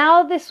 And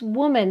now this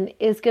woman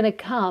is going to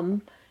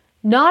come,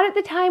 not at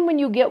the time when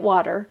you get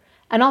water,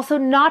 and also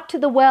not to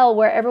the well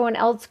where everyone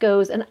else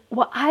goes. And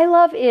what I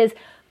love is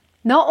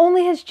not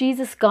only has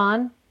Jesus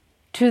gone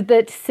to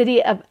the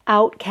city of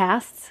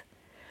outcasts,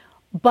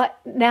 but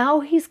now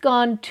he's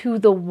gone to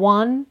the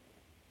one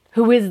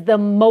who is the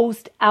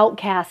most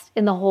outcast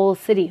in the whole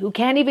city, who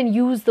can't even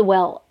use the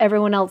well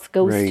everyone else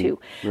goes to.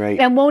 Right.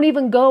 And won't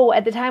even go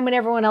at the time when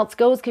everyone else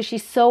goes because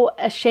she's so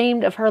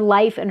ashamed of her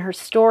life and her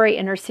story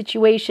and her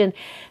situation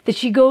that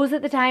she goes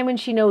at the time when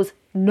she knows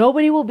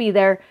nobody will be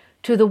there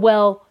to the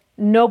well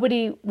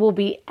nobody will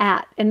be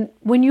at. And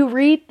when you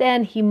read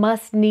then he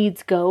must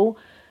needs go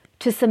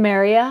to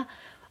Samaria,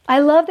 I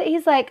love that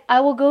he's like, I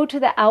will go to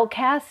the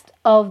outcast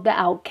of the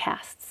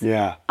outcasts.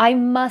 Yeah. I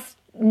must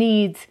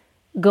needs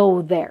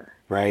go there.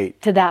 Right.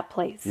 To that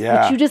place.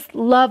 Yeah. But you just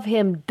love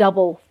him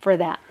double for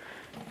that.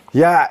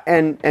 Yeah,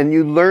 and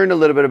you learn a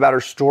little bit about her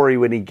story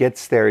when he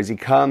gets there as he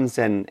comes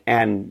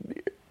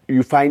and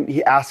you find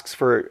he asks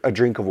for a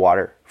drink of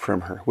water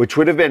from her, which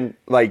would have been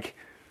like,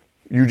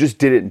 you just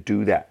didn't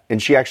do that.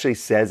 And she actually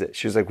says it.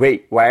 She was like,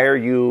 wait, why are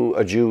you,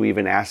 a Jew,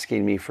 even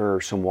asking me for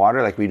some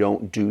water? Like, we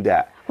don't do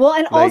that. Well,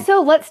 and also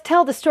let's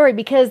tell the story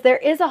because there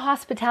is a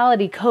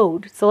hospitality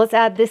code. So let's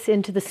add this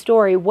into the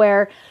story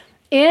where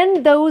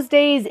in those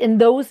days, in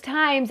those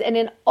times, and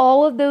in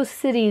all of those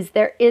cities,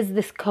 there is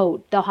this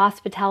code, the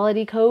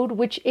hospitality code,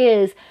 which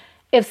is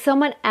if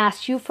someone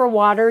asks you for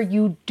water,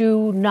 you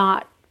do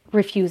not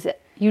refuse it.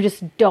 You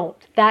just don't.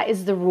 That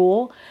is the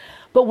rule.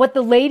 But what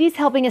the lady's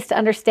helping us to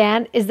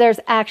understand is there's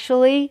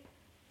actually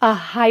a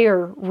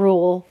higher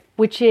rule,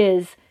 which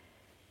is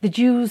the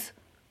Jews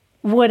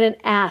wouldn't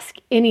ask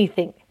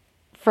anything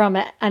from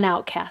an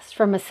outcast,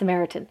 from a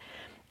Samaritan,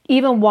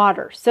 even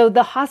water. So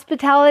the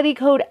hospitality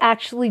code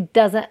actually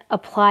doesn't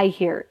apply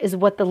here, is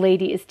what the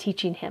lady is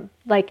teaching him.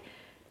 Like,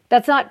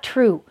 that's not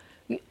true.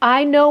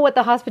 I know what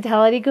the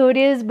hospitality code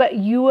is, but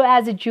you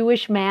as a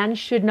Jewish man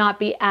should not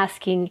be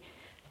asking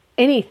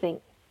anything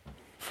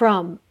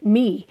from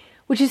me,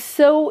 which is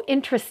so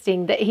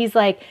interesting that he's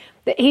like,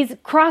 that he's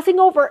crossing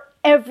over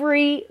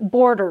every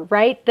border,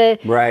 right?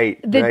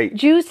 The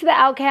Jews to the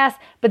outcasts,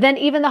 but then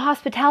even the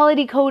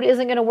hospitality code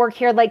isn't going to work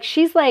here. Like,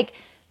 she's like,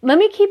 let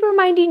me keep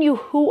reminding you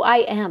who I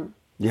am.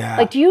 Yeah.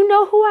 Like, do you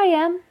know who I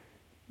am?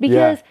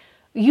 Because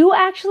you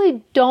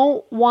actually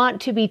don't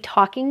want to be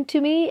talking to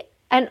me.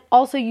 And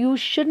also you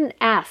shouldn't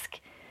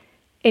ask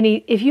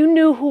any, if you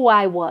knew who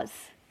I was,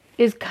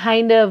 is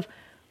kind of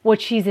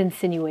what she's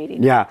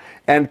insinuating. Yeah.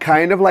 And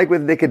kind of like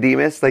with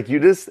Nicodemus, like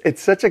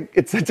it's such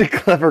a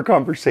clever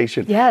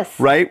conversation. Yes.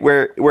 Right?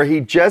 Where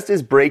he just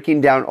is breaking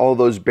down all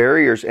those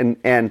barriers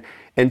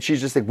and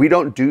she's just like, we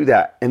don't do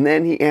that. And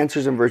then he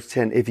answers in verse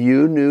 10, if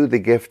you knew the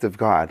gift of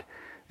God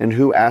and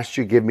who asked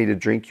you give me to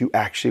drink, you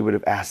actually would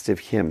have asked of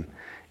him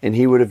and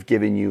he would have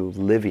given you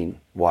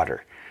living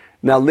water.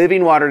 Now,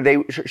 living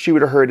water, she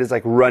would have heard is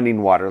like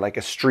running water, like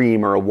a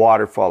stream or a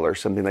waterfall or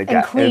something like that.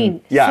 And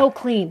clean, so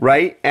clean.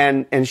 Right?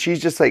 And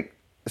she's just like,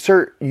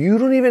 sir, you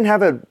don't even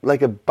have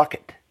a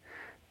bucket.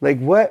 Like,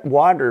 what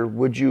water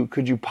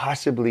could you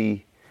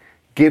possibly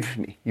give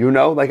me? You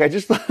know, like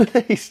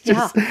he's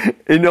just,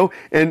 you know,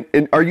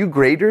 and are you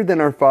greater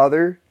than our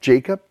father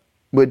Jacob,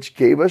 which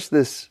gave us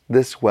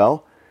this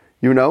well,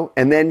 you know?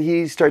 And then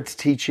he starts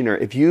teaching her,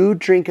 if you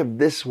drink of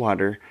this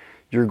water,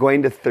 you're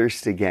going to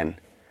thirst again.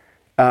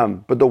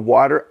 But the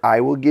water I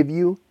will give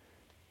you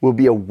will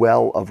be a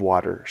well of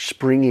water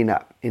springing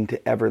up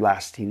into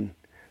everlasting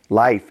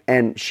life.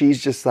 And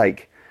she's just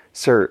like,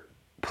 sir,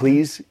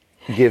 please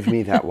give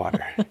me that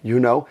water, you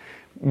know,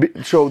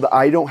 so that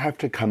I don't have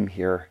to come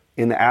here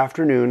in the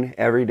afternoon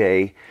every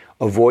day,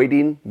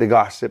 avoiding the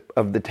gossip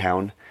of the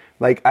town.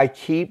 Like, I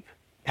keep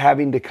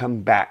having to come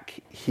back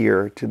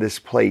here to this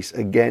place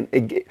again.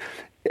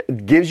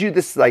 It gives you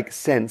this like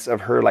sense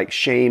of her like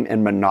shame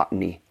and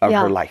monotony of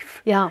her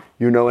life. Yeah.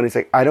 You know, and it's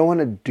like, I don't want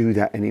to do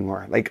that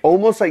anymore. Like,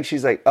 almost like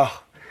she's like,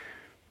 oh,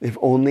 if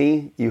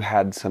only you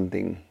had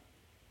something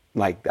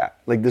like that.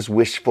 Like this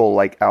wishful,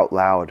 like out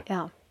loud.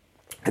 Yeah.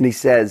 And he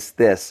says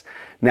this,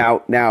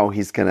 now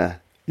he's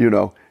gonna,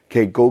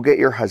 okay, go get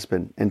your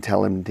husband and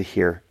tell him to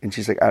hear. And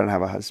she's like, I don't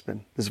have a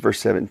husband. This is verse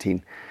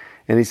 17.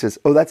 And he says,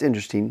 oh, that's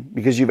interesting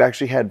because you've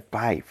actually had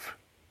 5.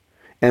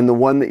 And the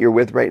one that you're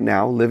with right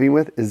now, living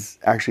with, is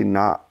actually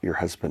not your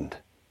husband.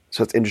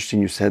 So it's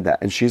interesting you said that.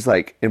 And she's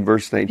like, in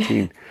verse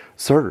 19,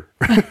 sir,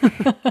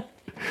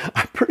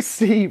 I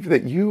perceive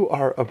that you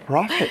are a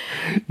prophet,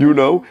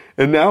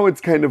 And now it's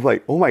kind of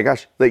like, oh my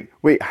gosh, like,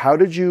 wait, how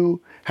did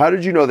you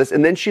know this?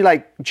 And then she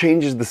like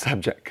changes the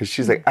subject because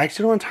she's like, I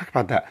actually don't want to talk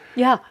about that.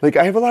 Yeah. Like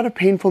I have a lot of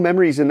painful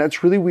memories and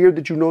that's really weird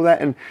that you know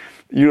that. And,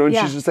 and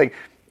she's just like.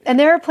 And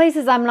there are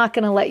places I'm not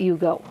going to let you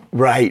go.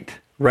 Right.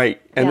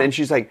 And then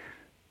she's like,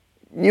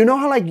 you know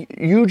how like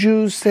you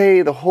Jews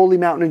say the holy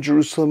mountain in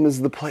Jerusalem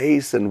is the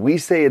place and we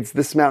say it's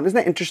this mountain. Isn't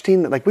that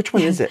interesting? That like, which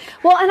one is it?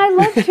 Well, and I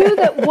love too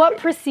that what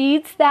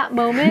precedes that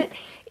moment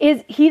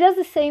is he does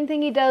the same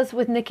thing he does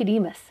with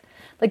Nicodemus.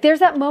 Like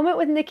there's that moment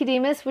with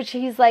Nicodemus, which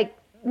he's like,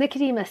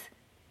 Nicodemus,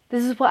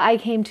 this is what I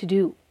came to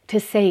do, to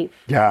save,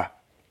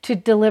 to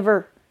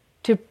deliver,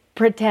 to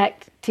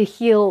protect, to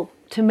heal,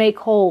 to make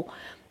whole,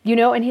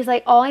 and he's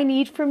like, all I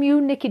need from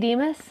you,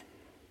 Nicodemus,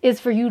 is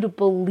for you to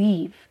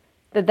believe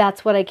that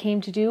that's what I came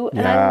to do.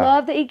 And I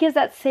love that he gives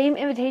that same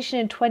invitation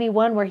in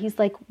 21 where he's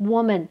like,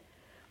 woman,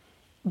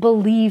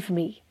 believe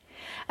me.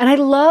 And I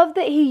love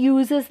that he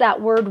uses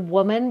that word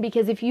woman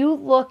because if you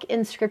look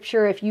in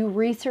scripture, if you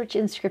research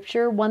in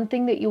scripture, one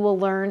thing that you will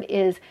learn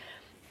is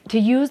to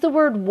use the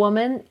word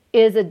woman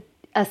is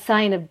a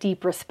sign of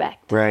deep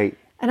respect. Right.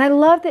 And I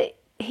love that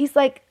he's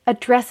like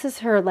addresses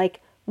her like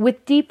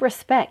with deep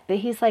respect, that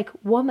he's like,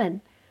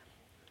 woman,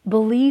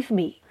 believe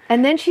me.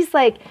 And then she's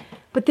like,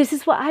 but this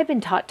is what I've been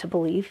taught to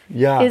believe.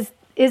 Yeah. Is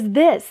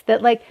this,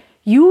 that like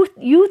you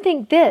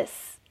think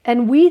this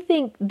and we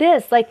think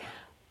this, like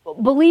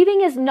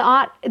believing is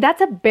not,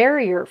 that's a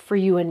barrier for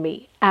you and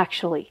me,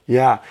 actually.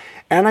 Yeah.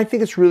 And I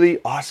think it's really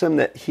awesome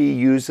that he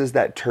uses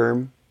that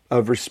term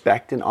of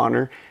respect and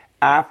honor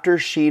after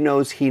he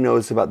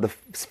knows about the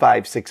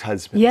 5, 6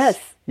 husbands. Yes.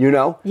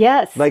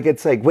 Yes. Like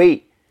it's like,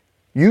 wait,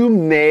 you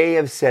may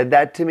have said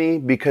that to me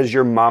because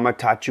your mama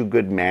taught you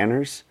good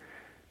manners,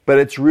 but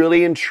it's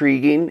really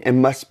intriguing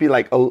and must be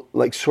like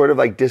sort of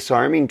like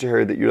disarming to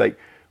her that you're like,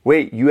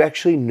 wait, you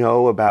actually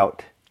know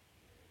about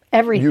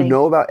everything. You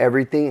know about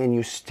everything and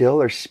you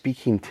still are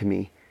speaking to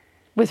me.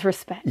 With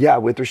respect. Yeah,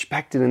 with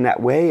respect and in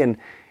that way. And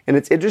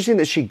it's interesting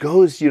that she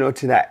goes,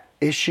 to that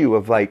issue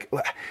of like,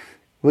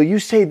 well, you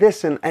say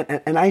this and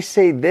I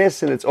say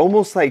this. And it's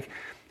almost like,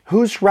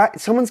 who's right?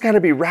 Someone's got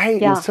to be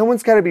right and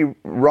someone's got to be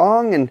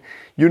wrong. And,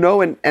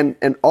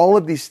 and all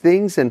of these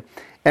things.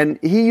 And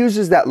he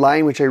uses that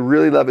line, which I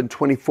really love in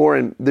 24.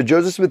 And the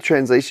Joseph Smith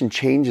translation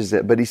changes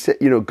it. But he said,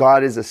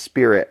 God is a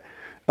spirit.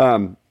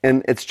 And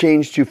it's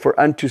changed to, for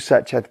unto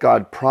such hath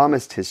God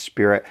promised his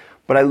spirit.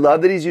 But I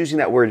love that he's using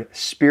that word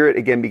spirit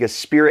again, because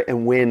spirit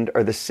and wind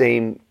are the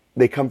same.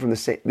 They come from the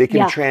same, they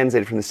can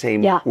translate from the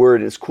same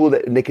word. It's cool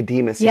that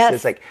Nicodemus, he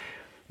says like,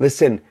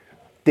 listen,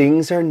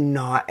 things are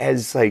not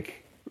as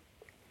like,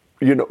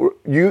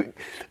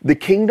 the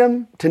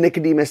kingdom to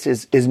Nicodemus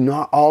is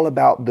not all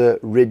about the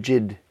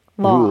rigid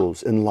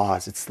rules and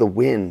laws. It's the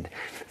wind.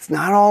 It's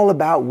not all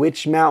about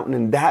which mountain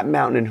and that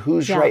mountain and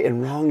who's right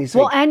and wrong. He's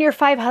like, and your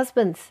 5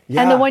 husbands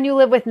and the one you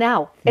live with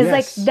now. It's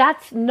like,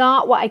 that's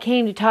not what I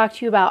came to talk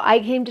to you about. I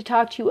came to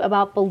talk to you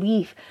about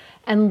belief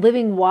and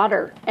living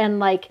water and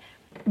like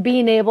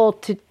being able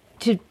to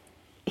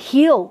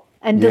heal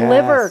and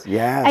deliver.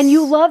 Yes. And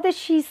you love that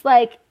she's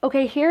like,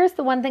 okay, here's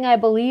the one thing I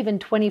believe in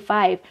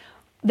 25.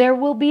 There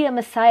will be a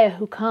Messiah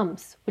who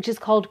comes, which is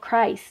called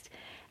Christ.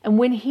 And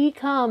when he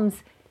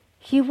comes,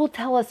 he will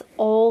tell us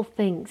all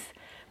things.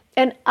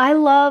 And I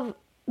love,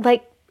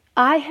 like,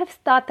 I have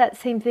thought that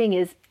same thing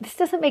is, this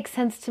doesn't make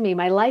sense to me.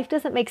 My life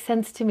doesn't make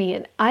sense to me.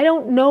 And I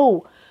don't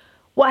know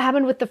what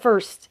happened with the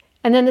first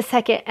and then the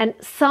second. And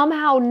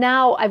somehow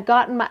now I've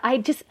gotten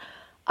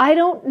I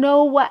don't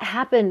know what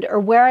happened or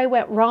where I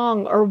went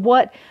wrong or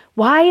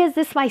why is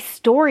this my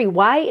story?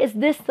 Why is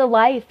this the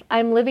life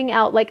I'm living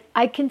out? Like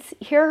I can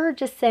hear her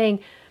just saying,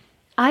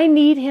 I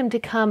need him to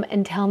come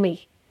and tell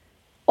me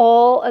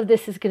all of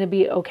this is going to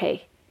be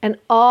okay. And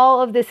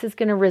all of this is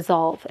going to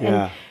resolve.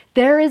 And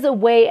there is a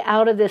way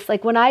out of this.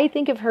 Like when I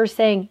think of her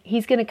saying,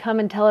 he's going to come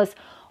and tell us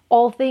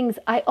all things,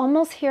 I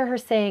almost hear her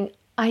saying,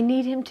 I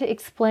need him to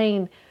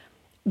explain,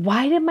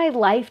 why did my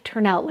life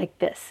turn out like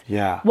this?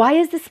 Yeah. Why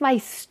is this my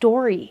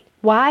story?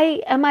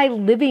 Why am I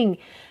living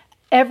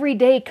every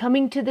day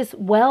coming to this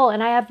well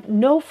and I have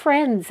no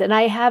friends and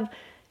I have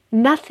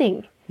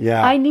nothing?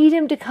 Yeah. I need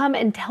him to come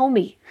and tell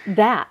me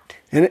that.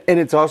 And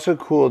it's also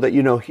cool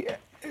that,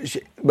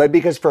 but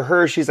because for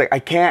her, she's like, I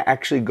can't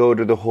actually go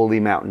to the holy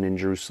mountain in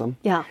Jerusalem.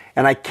 Yeah.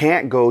 And I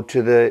can't go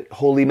to the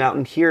holy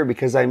mountain here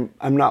because I'm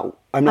not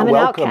welcome.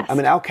 Outcast. I'm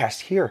an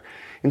outcast here.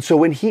 And so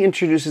when he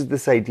introduces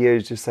this idea,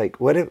 it's just like,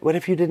 what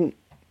if you didn't,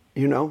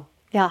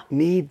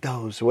 need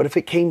those? What if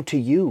it came to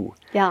you?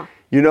 Yeah.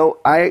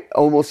 I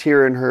almost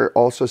hear in her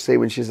also say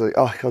when she's like,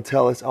 oh, he'll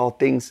tell us all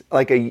things,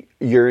 like a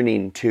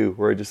yearning too,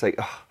 where just like,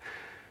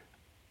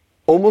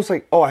 almost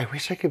like, oh, I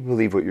wish I could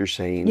believe what you're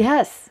saying.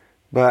 Yes.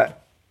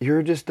 But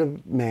you're just a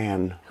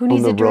man Who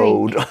needs on the a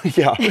road. drink?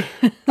 Yeah.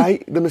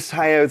 The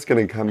Messiah is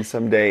going to come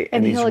someday,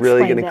 and he's he'll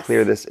really explain going to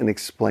clear this and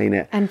explain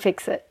it. And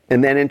fix it.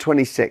 And then in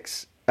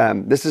 26,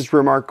 this is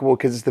remarkable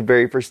because it's the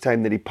very first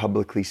time that he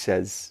publicly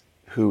says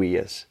who he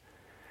is.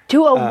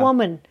 To a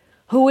woman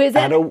who is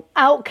an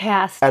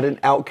outcast. At an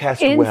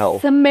outcast in well.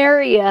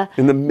 Samaria.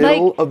 In the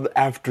middle of the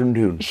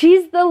afternoon.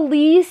 She's the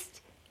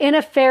least, in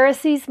a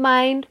Pharisee's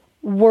mind,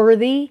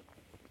 worthy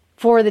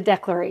for the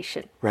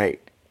declaration.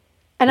 Right.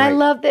 And I Right.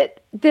 love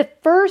that the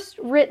first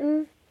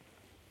written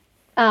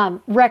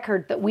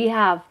record that we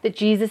have that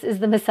Jesus is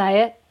the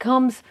Messiah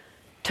comes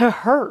to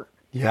her.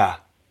 Yeah.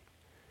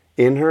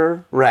 In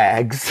her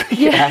rags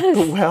Yes. at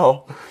the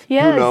well.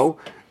 Yes. You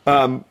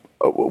know,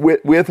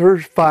 with her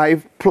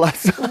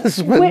 5+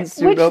 husbands.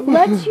 Which you know?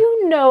 lets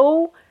you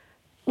know,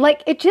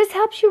 like, it just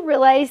helps you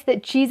realize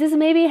that Jesus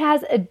maybe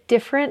has a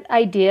different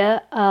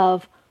idea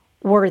of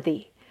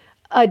worthy,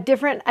 a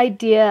different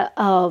idea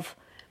of,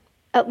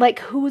 like,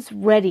 who's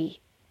ready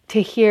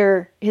to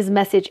hear his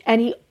message.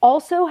 And he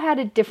also had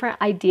a different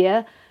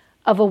idea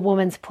of a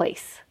woman's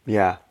place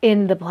Yeah.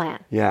 in the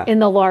plan, Yeah. in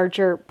the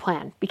larger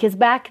plan. Because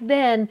back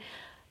then,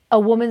 a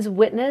woman's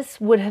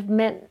witness would have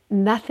meant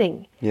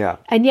nothing. Yeah.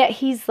 And yet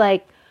he's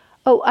like,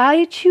 oh,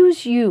 I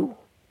choose you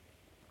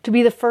to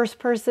be the first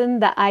person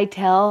that I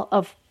tell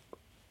of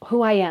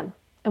who I am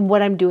and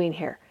what I'm doing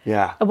here.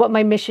 Yeah. And what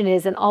my mission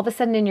is. And all of a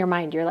sudden in your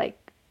mind, you're like,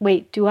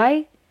 wait, do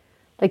I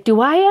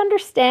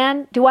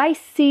understand? Do I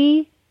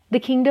see the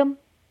kingdom?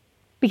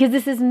 Because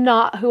this is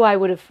not who I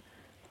would have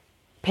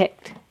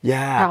picked.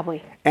 Yeah.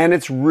 Probably. And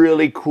it's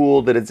really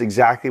cool that it's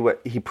exactly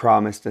what he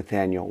promised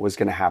Nathanael was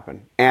going to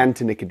happen, and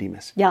to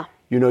Nicodemus. Yeah.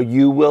 You know,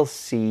 you will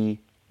see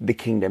the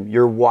kingdom.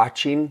 You're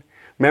watching.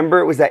 Remember,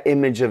 it was that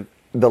image of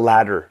the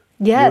ladder.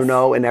 Yes. You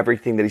know, and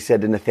everything that he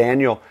said to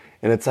Nathanael.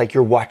 And it's like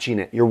you're watching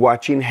it. You're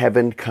watching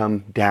heaven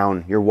come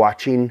down. You're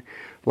watching,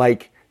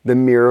 like, the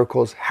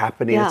miracles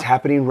happening. Yeah. It's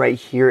happening right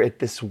here at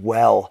this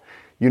well.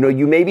 You know,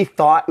 you maybe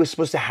thought it was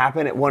supposed to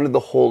happen at one of the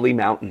holy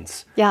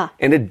mountains. Yeah.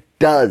 And it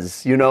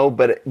does, you know,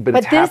 but it's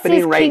this happening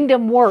is right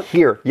kingdom work.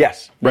 here.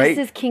 Yes, right?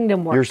 This is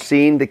kingdom work. You're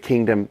seeing the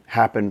kingdom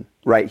happen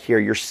right here.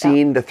 You're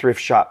seeing the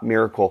thrift shop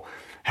miracle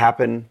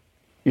happen,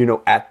 you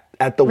know, at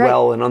the Right.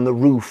 well and on the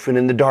roof and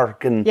in the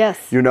dark, and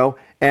Yes. you know,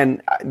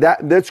 and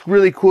that's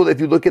really cool.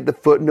 If you look at the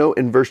footnote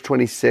in verse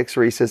 26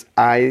 where he says,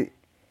 I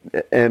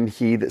am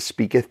he that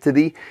speaketh to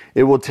thee,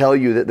 it will tell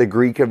you that the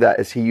Greek of that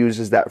is he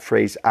uses that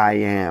phrase I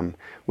am,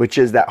 which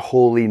is that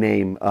holy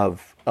name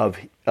of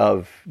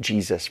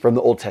Jesus from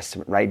the Old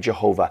Testament, right?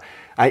 Jehovah.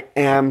 I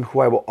am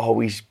who I will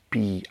always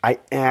be. I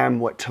am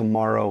what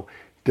tomorrow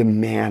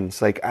demands.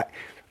 Like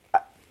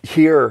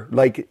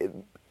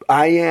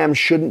I am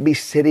shouldn't be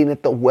sitting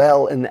at the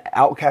well, in the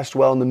outcast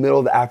well in the middle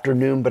of the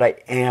afternoon, but I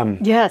am.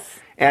 Yes.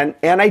 And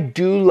I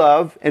do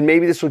love, and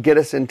maybe this will get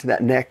us into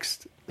that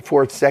next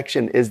fourth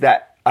section, is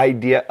that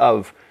idea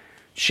of,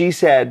 she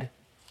said,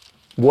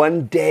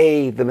 one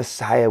day the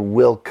Messiah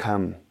will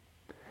come.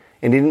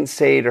 And he didn't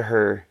say to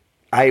her,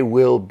 I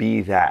will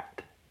be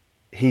that.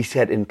 He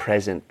said in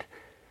present,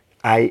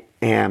 I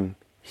am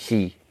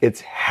he.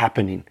 It's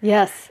happening.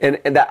 Yes. And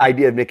that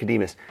idea of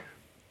Nicodemus,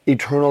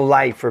 eternal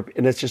life,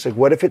 and it's just like,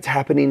 what if it's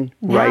happening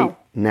right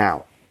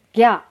now?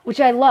 Yeah, which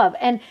I love.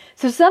 And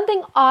so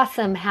something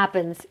awesome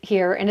happens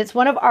here, and it's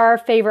one of our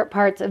favorite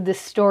parts of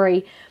this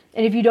story.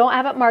 And if you don't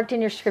have it marked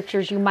in your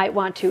scriptures, you might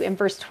want to, in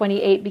verse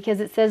 28, because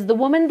it says, the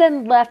woman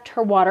then left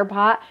her water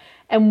pot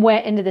and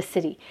went into the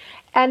city.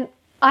 And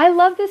I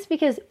love this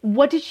because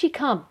what did she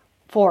come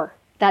for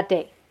that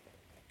day?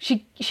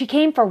 She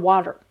came for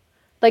water.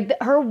 Like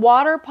her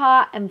water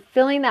pot and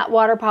filling that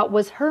water pot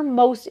was her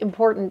most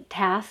important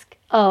task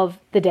of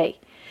the day.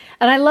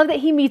 And I love that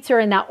he meets her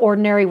in that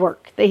ordinary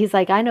work. That he's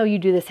like, I know you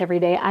do this every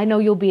day. I know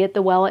you'll be at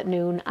the well at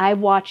noon. I've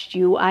watched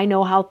you. I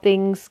know how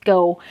things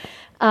go.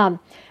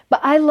 But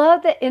I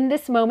love that in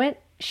this moment,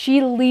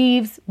 she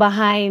leaves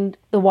behind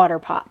the water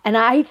pot. And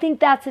I think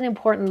that's an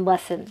important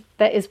lesson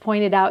that is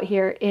pointed out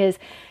here, is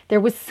there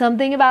was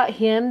something about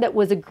him that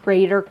was a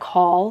greater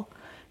call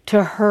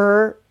to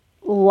her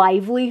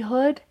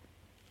livelihood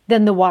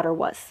than the water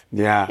was.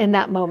 Yeah. In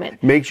that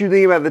moment. Makes you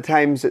think about the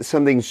times that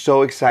something's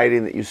so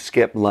exciting that you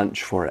skip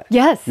lunch for it.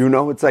 Yes. You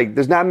know, it's like,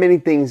 there's not many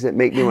things that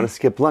make me want to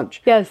skip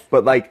lunch. Yes.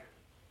 But like,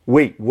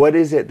 wait, what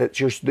is it that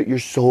you're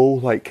so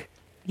like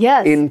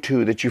Yes.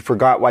 into that you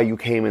forgot why you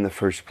came in the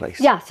first place?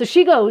 Yeah, so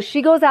she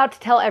goes out to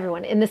tell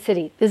everyone in the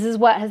city, this is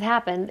what has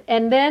happened.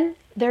 And then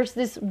there's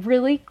this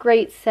really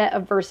great set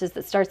of verses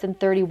that starts in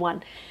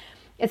 31.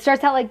 It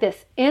starts out like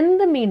this, in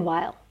the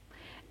meanwhile.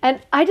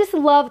 And I just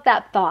love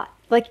that thought.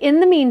 Like, in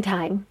the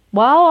meantime,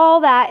 while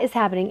all that is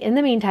happening, in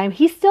the meantime,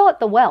 he's still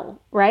at the well,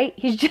 right?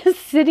 He's just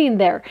sitting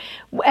there.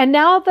 And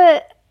now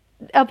the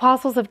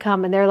apostles have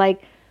come and they're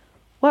like,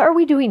 what are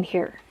we doing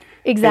here?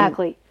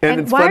 Exactly.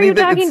 And it's why are funny you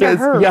that talking it says,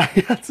 to her? Yeah,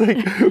 it's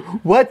like,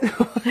 what?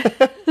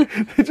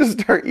 They just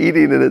start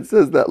eating, and it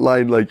says that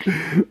line, like,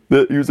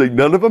 that he was like,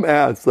 none of them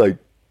asked, like,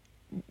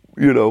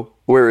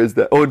 where is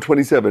that? Oh, in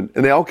 27.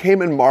 And they all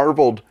came and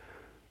marveled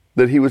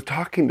that he was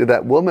talking to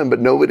that woman, but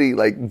nobody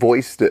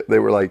voiced it. They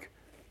were like,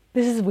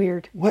 this is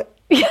weird. What?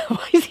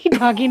 Why is he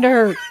talking to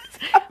her?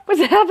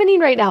 What's happening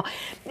right now?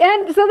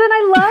 And so then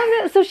I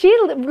love it. So she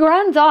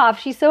runs off.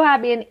 She's so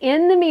happy. And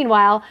in the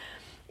meanwhile,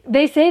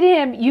 they say to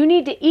him, you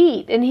need to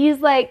eat. And he's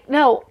like,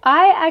 no,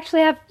 I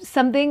actually have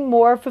something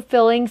more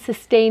fulfilling,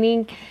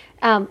 sustaining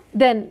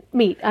than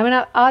meat. I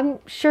mean, I'm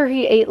sure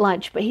he ate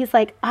lunch, but he's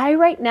like, I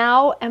right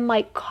now am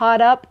caught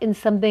up in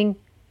something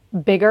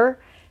bigger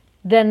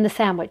than the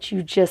sandwich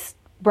you just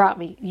brought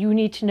me. You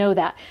need to know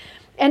that.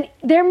 And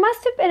there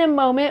must have been a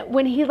moment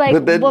when he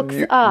looks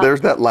up.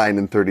 There's that line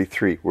in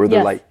 33 where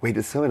they're like, wait,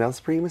 did someone else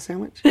bring him a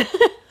sandwich?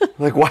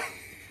 Like, why?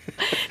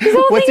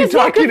 What's he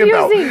talking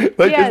about? Isn't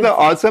that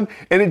awesome?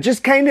 And it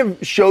just kind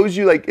of shows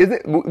you,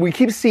 we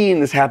keep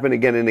seeing this happen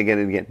again and again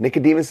and again.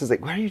 Nicodemus is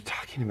like, what are you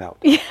talking about?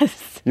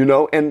 Yes.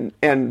 And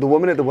the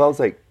woman at the well is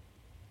like,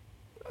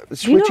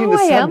 switching the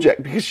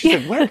subject because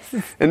she's like, what?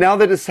 And now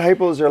the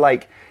disciples are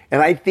like,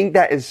 and I think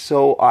that is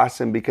so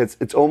awesome because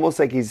it's almost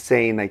like he's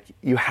saying,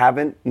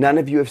 none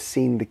of you have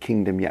seen the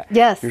kingdom yet.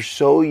 Yes. You're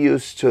so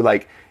used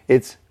to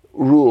it's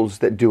rules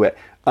that do it.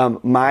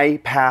 My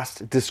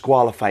past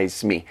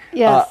disqualifies me.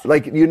 Yes.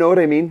 You know what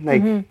I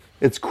mean?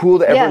 It's cool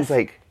that everyone's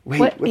like, wait,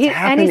 what's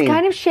happening? And he's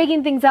kind of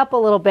shaking things up a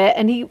little bit.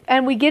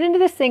 And we get into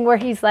this thing where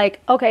he's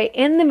like, okay,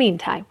 in the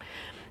meantime,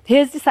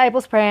 his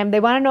disciples pray him. They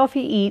want to know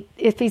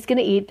if he's going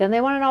to eat. Then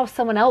they want to know if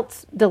someone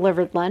else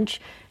delivered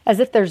lunch, as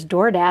if there's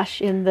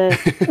DoorDash in the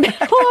middle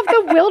of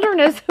the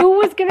wilderness. Who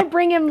was going to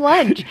bring him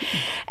lunch?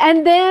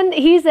 And then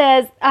he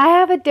says, I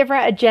have a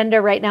different agenda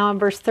right now in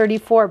verse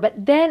 34.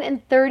 But then in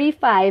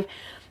 35,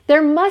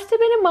 there must have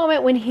been a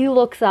moment when he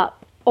looks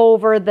up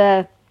over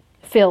the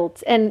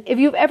fields. And if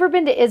you've ever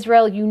been to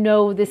Israel, you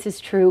know this is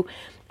true.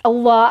 A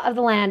lot of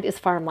the land is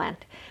farmland.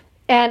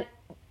 And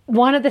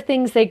one of the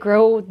things they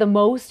grow the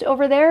most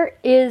over there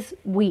is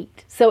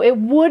wheat. So it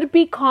would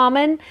be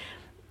common,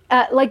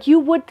 you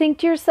would think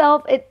to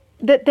yourself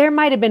that there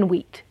might have been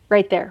wheat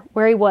right there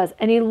where he was.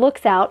 And he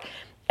looks out.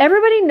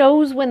 Everybody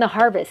knows when the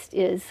harvest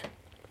is.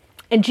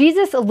 And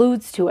Jesus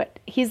alludes to it.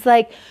 He's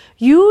like,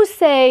 you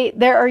say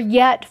there are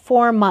yet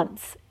 4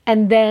 months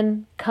and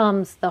then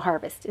comes the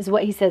harvest, is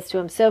what he says to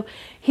him. So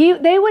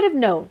they would have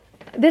known.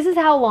 This is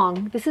how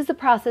long. This is the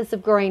process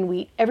of growing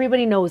wheat.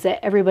 Everybody knows it.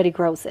 Everybody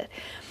grows it.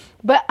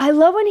 But I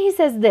love when he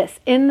says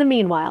this, in the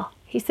meanwhile.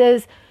 He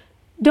says,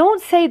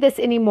 don't say this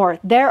anymore.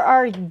 There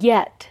are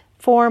yet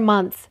 4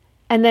 months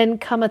and then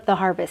cometh the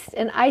harvest.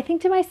 And I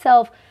think to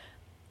myself,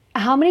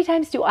 how many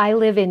times do I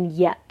live in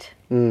yet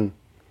in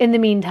the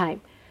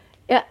meantime?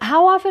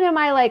 How often am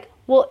I like,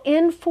 well,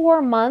 in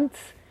 4 months,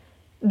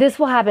 this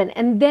will happen.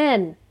 And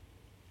then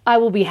I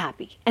will be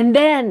happy. And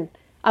then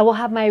I will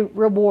have my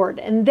reward.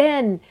 And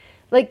then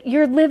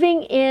you're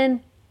living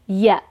in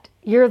yet.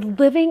 You're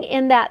living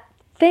in that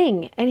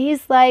thing. And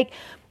he's like,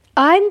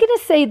 I'm going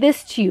to say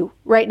this to you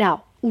right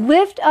now.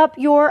 Lift up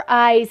your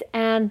eyes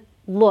and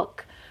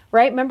look.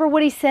 Right? Remember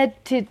what he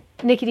said to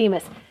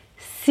Nicodemus.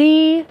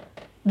 See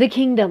the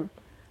kingdom.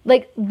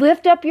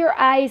 Lift up your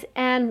eyes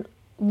and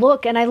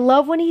look. And I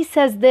love when he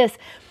says this.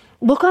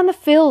 Look on the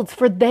fields,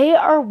 for they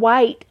are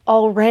white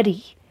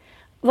already.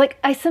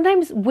 I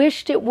sometimes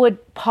wished it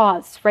would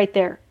pause right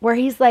there, where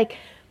he's like,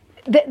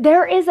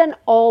 there is an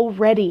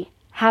already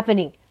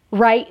happening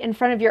right in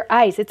front of your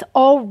eyes. It's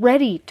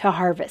already to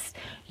harvest.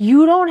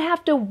 You don't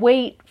have to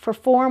wait for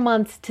 4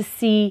 months to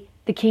see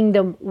the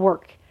kingdom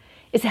work.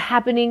 It's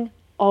happening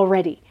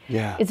already.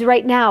 Yeah. It's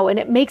right now. And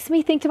it makes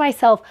me think to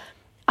myself,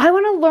 I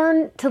want to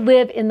learn to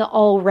live in the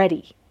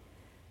already.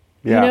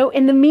 Yeah.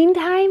 In the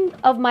meantime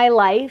of my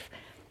life,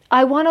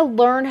 I want to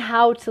learn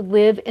how to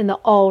live in the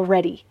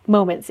already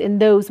moments, in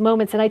those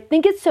moments. And I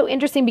think it's so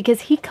interesting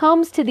because he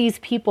comes to these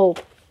people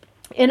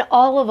in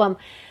all of them.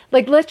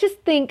 Let's just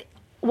think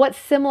what's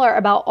similar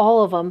about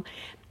all of them.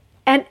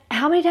 And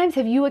how many times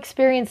have you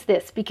experienced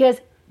this?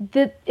 Because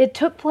it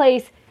took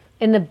place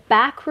in the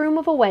back room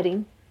of a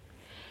wedding,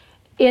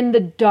 in the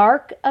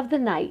dark of the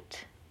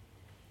night,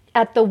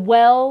 at the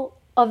well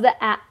of the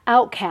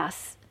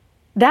outcasts.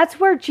 That's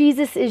where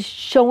Jesus is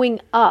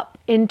showing up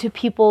into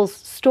people's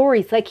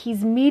stories.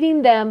 He's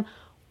meeting them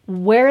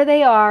where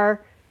they are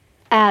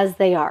as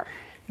they are.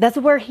 That's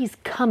where he's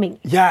coming.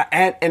 Yeah,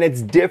 and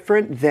it's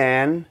different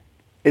than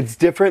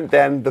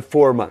the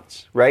 4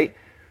 months, right?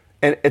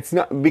 And it's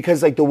not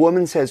because the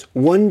woman says,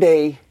 one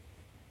day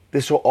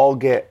this will all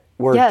get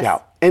worked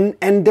out.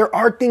 And there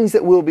are things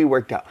that will be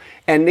worked out.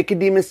 And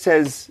Nicodemus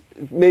says,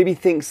 maybe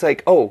thinks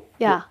everlasting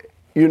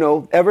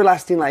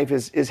life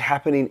is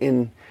happening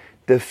in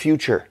the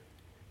future.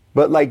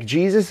 But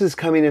Jesus is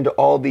coming into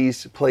all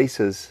these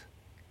places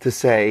to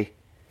say,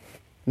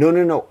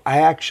 no, I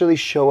actually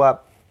show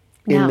up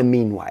in the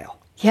meanwhile.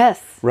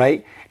 Yes.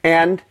 Right?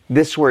 And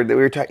this word that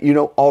we were talking,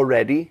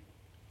 already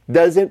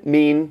doesn't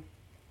mean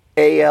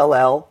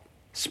ALL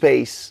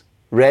space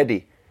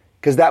ready.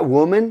 Because that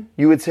woman,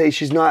 you would say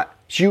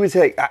she would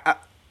say,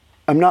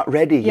 I'm not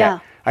ready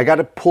yet. I got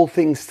to pull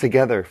things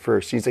together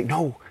first. He's like,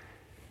 no,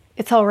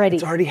 It's already.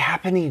 It's already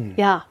happening.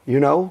 Yeah. You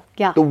know?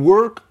 Yeah. The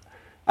work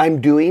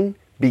I'm doing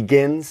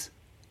begins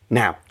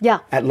now. Yeah.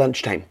 At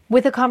lunchtime.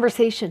 With a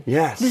conversation.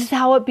 Yes. This is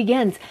how it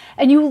begins.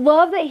 And you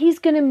love that he's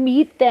going to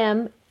meet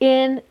them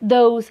in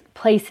those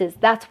places.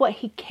 That's what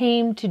he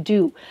came to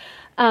do.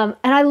 And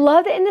I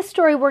love that in this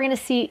story, we're going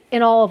to see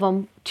in all of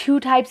them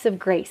 2 types of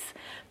grace.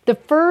 The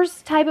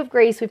first type of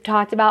grace we've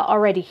talked about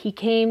already. He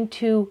came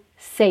to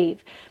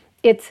save.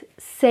 It's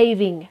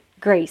saving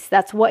grace.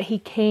 That's what he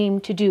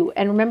came to do.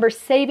 And remember,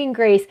 saving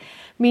grace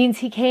means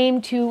he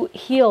came to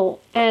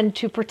heal and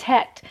to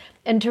protect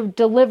and to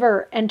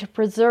deliver and to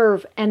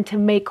preserve and to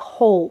make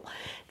whole.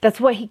 That's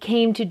what he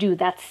came to do.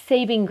 That's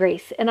saving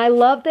grace. And I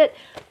love that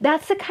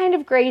that's the kind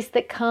of grace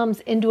that comes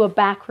into a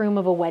back room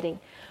of a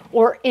wedding,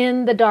 or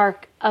in the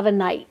dark of a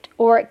night,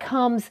 or it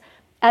comes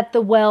at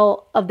the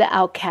well of the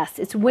outcast.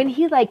 It's when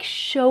he like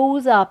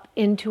shows up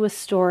into a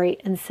story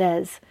and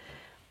says,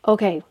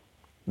 okay,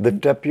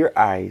 lift up your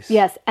eyes.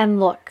 Yes, and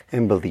look.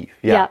 And believe.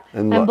 Yeah,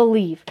 and and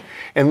believe.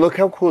 And look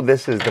how cool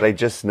this is that I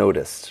just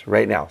noticed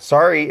right now.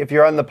 Sorry, if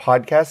you're on the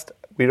podcast,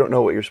 we don't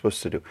know what you're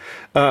supposed to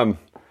do.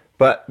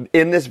 But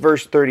in this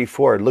verse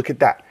 34, look at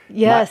that.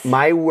 Yes.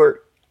 My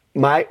work,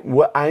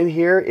 what I'm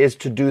here is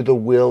to do the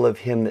will of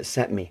him that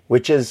sent me,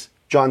 which is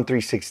John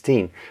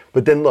 3:16.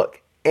 But then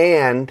look,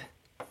 and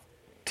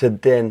to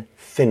then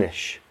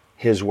finish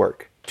his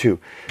work too.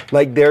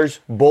 Like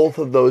there's both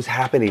of those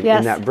happening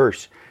in that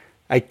verse.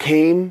 I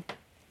came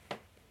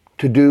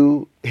to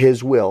do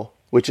his will,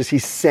 which is he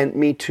sent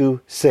me to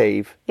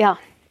save. Yeah.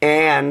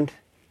 And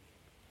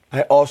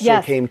I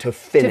also came to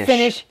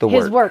finish the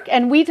his work.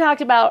 And we talked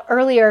about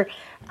earlier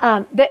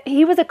that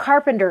he was a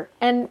carpenter.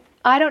 And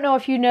I don't know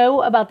if you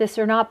know about this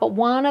or not, but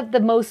one of the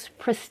most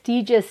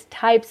prestigious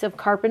types of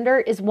carpenter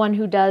is one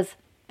who does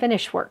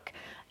finish work.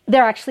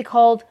 They're actually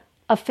called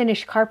a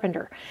finish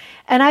carpenter.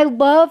 And I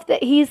love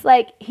that he's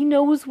like, he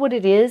knows what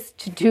it is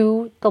to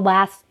do the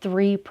last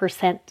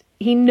 3%.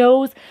 He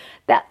knows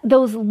that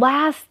those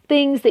last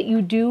things that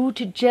you do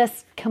to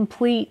just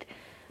complete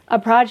a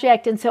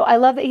project. And so I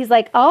love that he's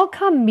like, I'll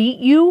come meet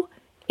you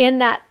in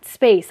that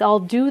space. I'll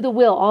do the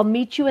will. I'll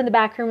meet you in the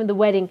back room of the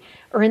wedding,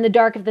 or in the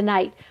dark of the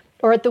night,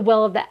 or at the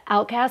well of the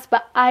outcast,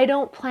 but I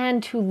don't plan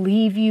to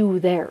leave you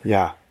there.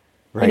 Yeah.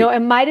 Right. You know,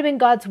 it might have been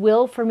God's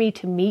will for me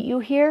to meet you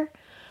here,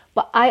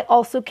 but I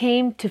also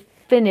came to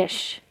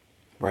finish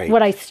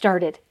what I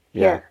started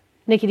here.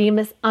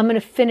 Nicodemus, I'm going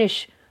to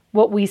finish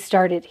what we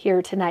started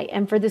here tonight.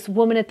 And for this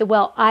woman at the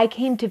well, I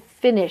came to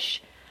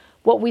finish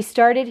what we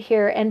started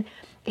here. And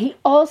he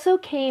also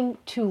came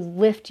to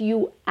lift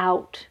you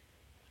out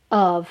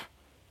of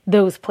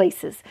those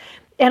places.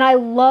 And I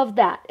love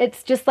that.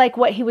 It's just like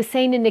what he was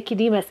saying to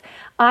Nicodemus.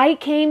 I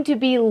came to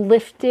be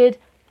lifted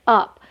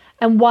up.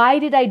 And why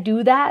did I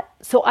do that?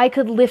 So I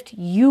could lift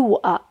you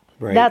up.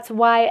 Right. That's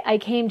why I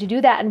came to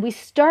do that. And we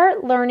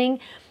start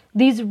learning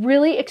these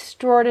really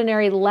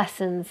extraordinary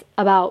lessons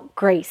about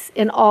grace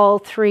in all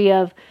 3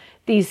 of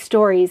these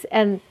stories.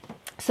 And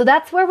so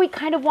that's where we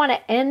kind of want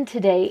to end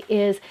today,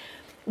 is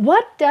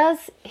what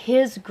does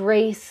his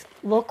grace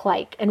look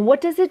like? And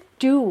what does it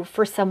do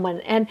for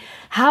someone? And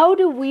how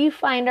do we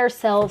find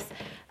ourselves?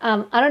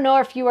 I don't know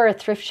if you are a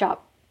thrift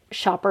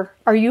shopper.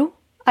 Are you?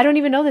 I don't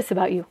even know this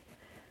about you.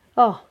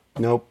 Oh.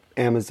 Nope.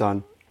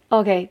 Amazon.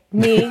 Okay,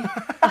 me.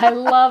 I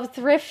love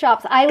thrift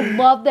shops. I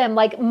love them.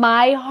 Like,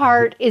 my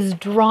heart is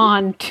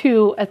drawn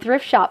to a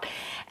thrift shop.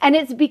 And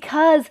it's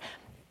because,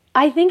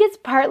 I think it's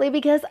partly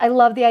because I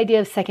love the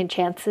idea of second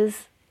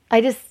chances.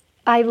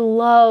 I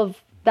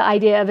love the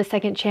idea of a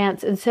second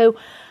chance. And so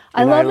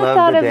I love the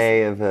thought of... the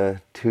day of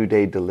a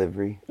 2-day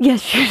delivery.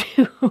 Yes, you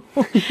do.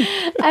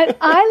 And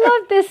I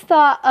love this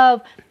thought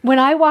of, when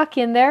I walk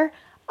in there,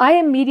 I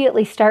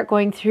immediately start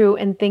going through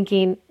and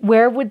thinking,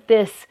 where would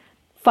this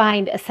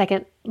find a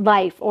second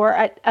life, or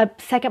a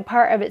second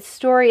part of its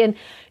story? And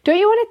don't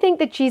you want to think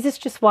that Jesus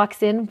just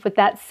walks in with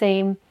that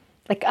same,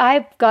 like,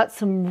 I've got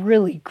some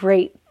really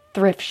great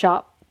thrift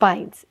shop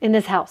finds in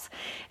this house.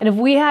 And if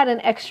we had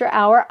an extra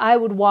hour, I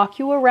would walk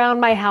you around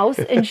my house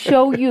and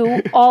show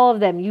you all of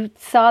them. You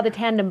saw the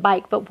tandem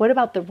bike, but what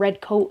about the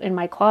red coat in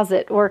my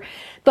closet, or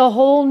the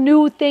whole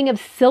new thing of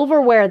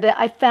silverware that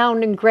I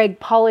found and Greg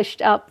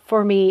polished up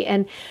for me?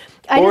 And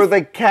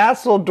the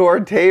castle door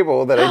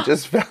table that I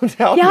just found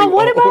out. Yeah,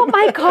 what about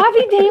my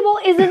coffee table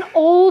is an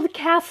old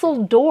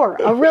castle door,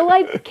 a real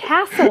life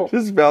castle.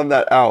 Just found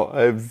that out.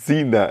 I've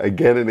seen that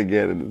again and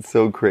again, and it's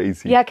so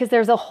crazy. Yeah, because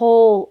there's a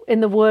hole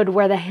in the wood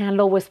where the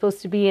handle was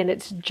supposed to be, and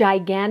it's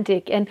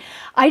gigantic. And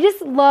I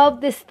just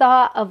love this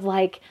thought of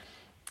like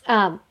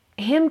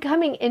him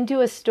coming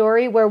into a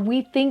story where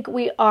we think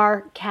we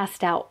are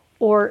cast out,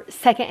 or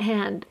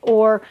secondhand,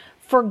 or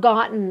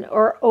forgotten,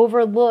 or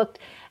overlooked.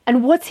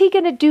 And what's he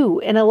going to do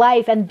in a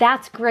life? And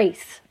that's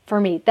grace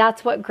for me.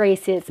 That's what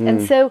grace is.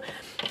 And so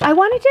I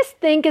want to just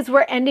think, as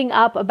we're ending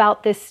up,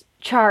 about this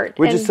chart.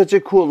 Which is such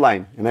a cool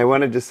line. And I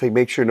want to just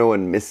make sure no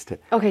one missed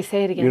it. Okay,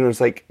 say it again. You know,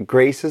 it's like,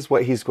 grace is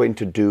what he's going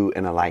to do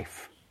in a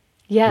life.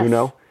 Yes. You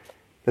know?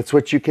 That's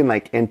what you can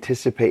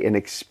anticipate and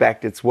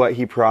expect. It's what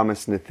he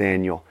promised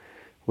Nathaniel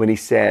when he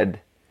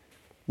said,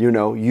 You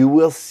know, you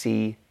will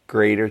see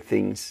greater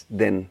things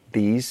than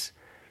these,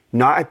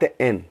 not at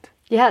the end,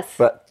 Yes.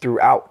 but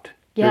throughout.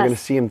 You're Yes. going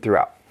to see them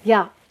throughout.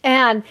 Yeah.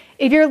 And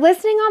if you're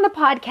listening on the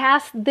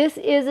podcast, this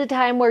is a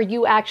time where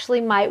you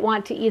actually might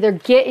want to either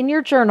get in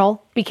your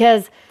journal,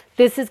 because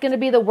this is going to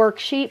be the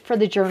worksheet for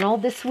the journal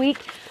this week.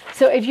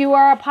 So if you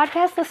are a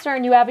podcast listener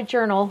and you have a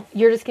journal,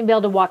 you're just going to be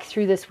able to walk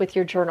through this with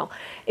your journal.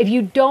 If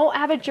you don't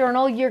have a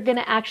journal, you're going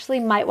to actually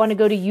might want to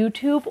go to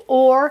YouTube,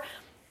 or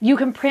you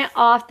can print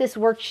off this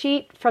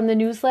worksheet from the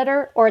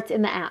newsletter, or it's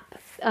in the app.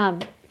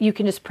 You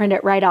can just print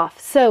it right off.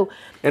 So,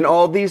 And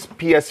all these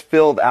PS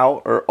filled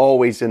out are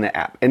always in the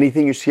app.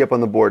 Anything you see up on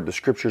the board, the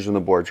scriptures on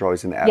the boards are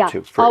always in the app Yeah,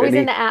 too. always any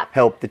in the app.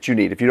 help that you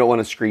need if you don't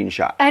want to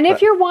screenshot. and if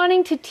But- you're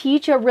wanting to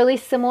teach a really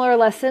similar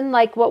lesson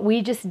like what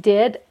we just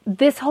did,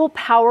 this whole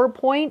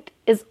PowerPoint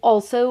is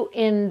also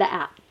in the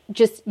app.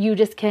 You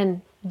just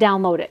can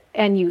download it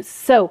and use.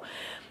 So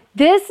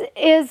this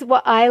is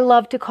what I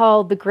love to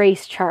call the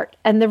grace chart.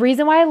 And the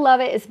reason why I love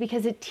it is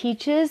because it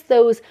teaches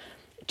those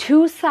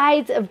two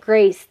sides of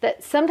grace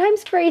that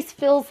sometimes grace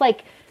feels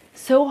like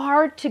so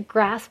hard to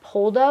grasp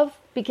hold of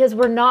because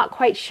we're not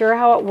quite sure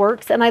how it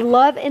works. And I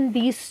love in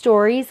these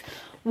stories,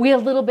 we a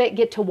little bit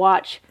get to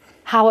watch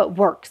how it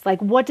works.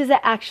 Like, what does it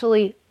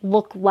actually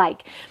look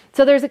like?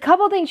 So there's a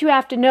couple things you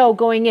have to know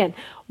going in.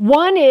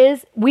 One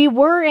is we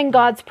were in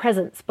God's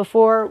presence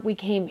before we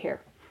came here.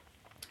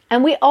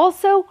 And we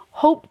also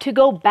hope to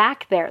go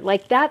back there.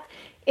 Like, that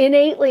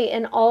innately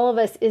in all of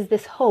us is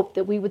this hope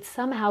that we would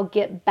somehow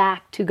get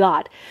back to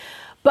God.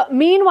 But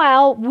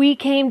meanwhile, we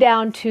came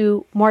down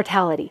to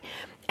mortality.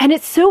 And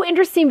it's so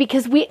interesting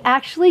because we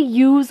actually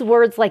use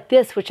words like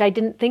this, which I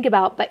didn't think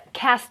about, but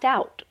cast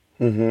out,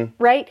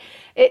 right?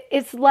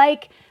 It's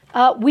like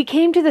we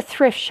came to the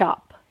thrift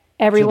shop,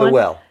 everyone. To the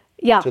well.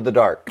 Yeah. To the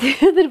dark.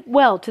 To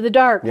the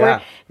dark. Yeah,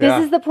 Where this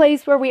yeah. is the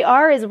place where we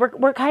are, is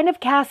we're kind of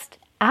cast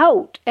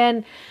out.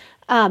 And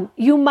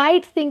you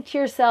might think to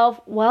yourself,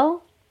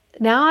 well,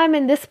 now I'm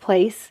in this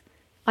place.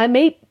 I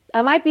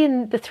might be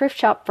in the thrift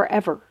shop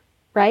forever,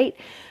 right?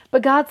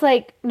 But God's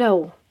like,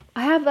 no,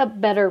 I have a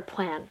better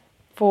plan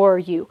for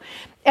you.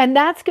 And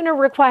that's going to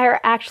require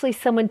actually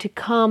someone to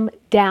come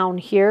down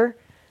here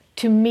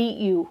to meet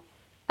you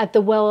at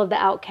the well of the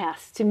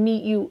outcast, to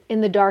meet you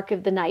in the dark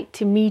of the night,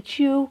 to meet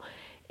you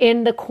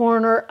in the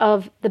corner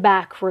of the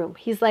back room.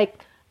 He's like,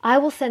 I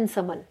will send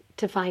someone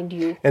to find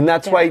you. And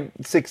that's there. why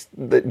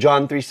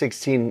John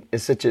 3:16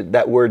 is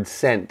that word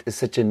sent is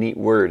such a neat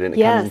word, and it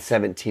comes in Yes.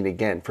 17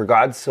 again. For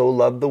God so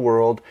loved the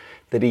world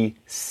that he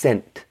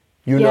sent.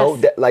 You know,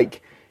 Yes. that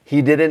like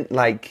he didn't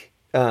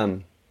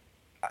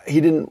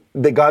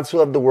that God so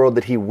loved the world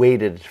that he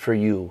waited for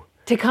you.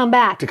 to come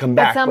back. To come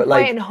back, At some but point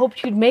like- and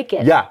hoped you'd make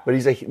it. Yeah, but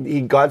he's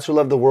like God so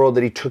loved the world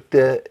that he took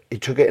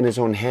it in his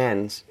own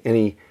hands and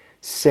he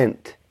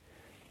sent,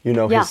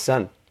 his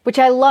son. Which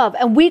I love.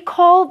 And we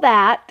call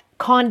that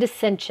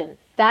condescension.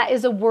 That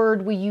is a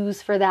word we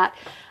use for that.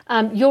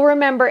 You'll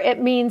remember it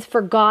means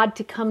for God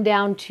to come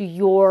down to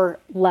your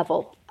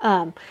level.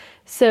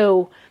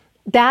 So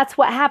that's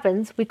what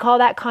happens. We call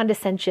that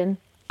condescension.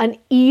 An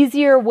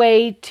easier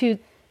way to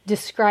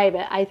describe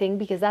it, I think,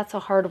 because that's a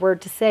hard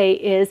word to say,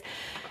 is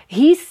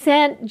he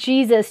sent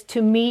Jesus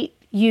to meet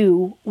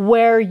you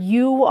where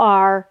you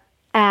are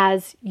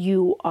as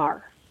you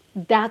are.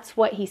 That's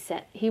what he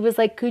sent. He was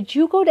like, could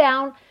you go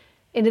down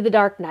into the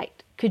dark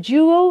night? Could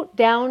you go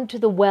down to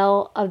the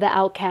well of the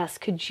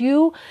outcast? Could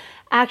you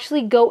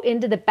actually go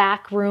into the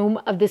back room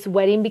of this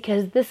wedding?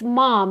 Because this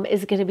mom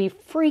is going to be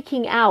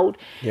freaking out.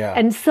 Yeah.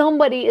 And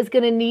somebody is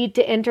going to need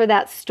to enter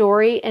that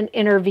story and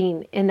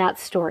intervene in that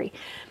story.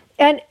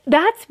 And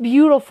that's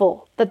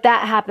beautiful that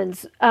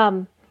happens.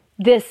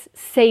 This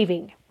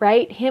saving,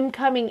 right? Him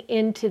coming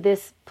into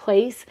this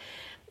place.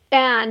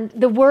 And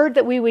the word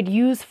that we would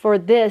use for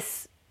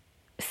this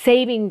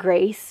saving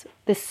grace,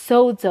 the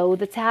sozo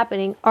that's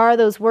happening, are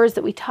those words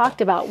that we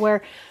talked about,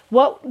 where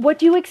what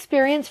do you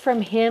experience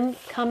from him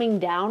coming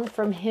down,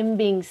 from him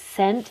being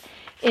sent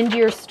into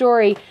your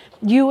story?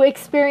 You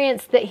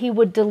experience that he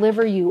would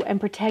deliver you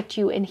and protect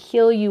you and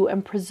heal you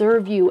and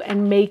preserve you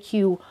and make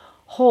you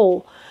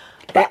whole.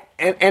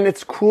 And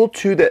it's cool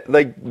too that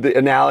like the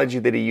analogy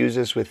that he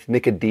uses with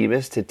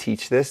Nicodemus to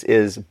teach this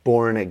is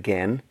born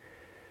again.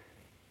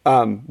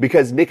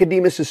 Because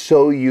Nicodemus is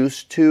so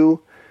used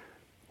to,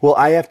 well,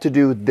 I have to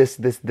do this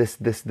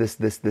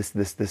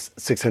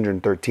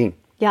 613.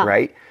 Yeah.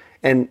 Right?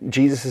 And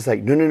Jesus is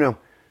like, no.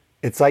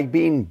 It's like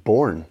being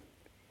born.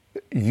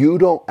 You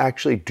don't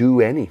actually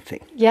do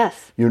anything.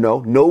 Yes. No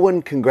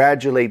one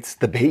congratulates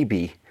the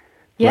baby.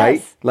 Yes.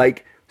 Right?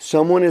 Like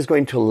someone is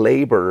going to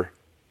labor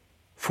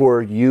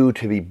for you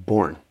to be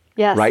born.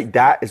 Yes. Right?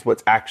 That is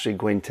what's actually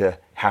going to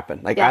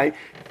happen. Like Yeah.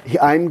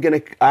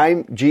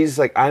 Jesus,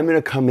 like I'm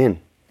gonna come in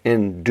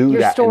and do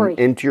Your that story.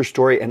 into your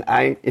story, and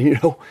I'll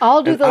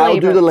do and the labor. I'll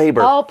do the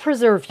labor. I'll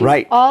preserve you.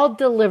 Right. I'll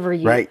deliver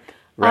you. Right.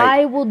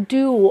 I will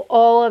do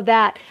all of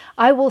that.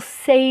 I will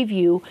save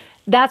you.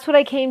 That's what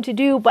I came to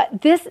do.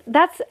 But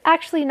that's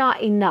actually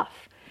not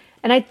enough.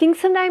 And I think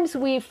sometimes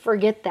we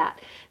forget that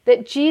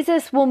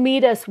Jesus will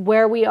meet us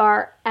where we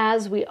are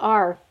as we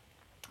are,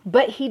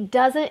 but he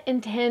doesn't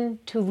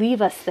intend to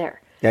leave us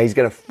there. Yeah, he's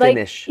going to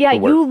finish the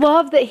work. You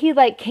love that he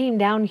came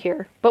down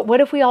here, but what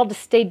if we all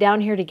just stayed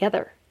down here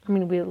together? I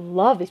mean, we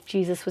love if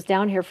Jesus was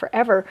down here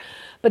forever,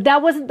 but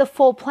that wasn't the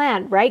full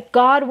plan, right?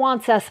 God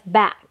wants us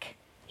back.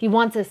 He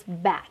wants us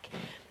back.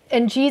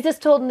 And Jesus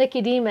told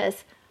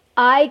Nicodemus,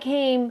 I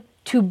came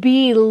to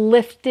be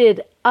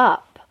lifted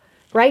up,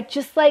 right?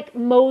 Just like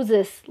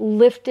Moses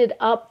lifted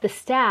up the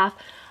staff,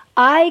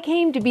 I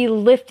came to be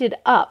lifted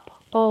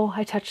up. Oh,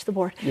 I touched the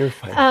board. You're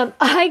fine.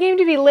 I came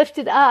to be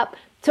lifted up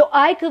so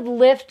I could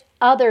lift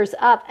others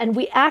up. And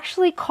we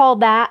actually call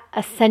that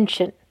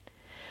ascension,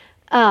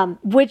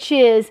 which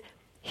is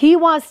he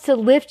wants to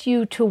lift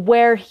you to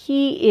where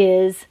he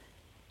is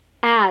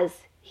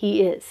as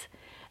he is.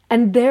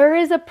 And there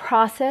is a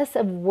process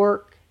of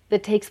work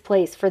that takes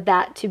place for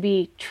that to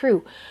be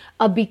true,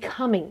 a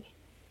becoming,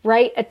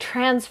 right? A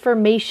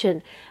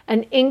transformation,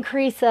 an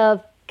increase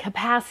of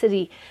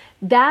capacity.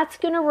 That's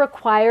going to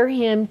require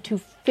him to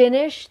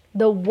finish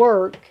the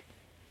work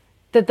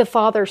that the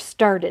Father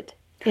started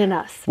in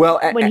us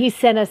when he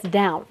sent us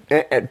down.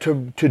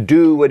 To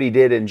do what he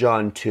did in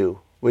John 2,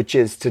 which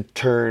is to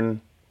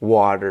turn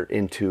water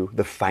into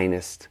the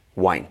finest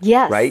wine.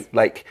 Yes. Right?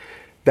 Like,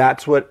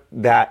 that's what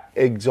that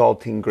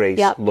exalting grace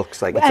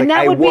looks like. It's and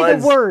like that would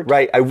be the word.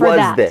 Right, I was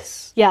that.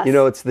 this. Yes.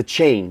 It's the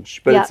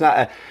change, but it's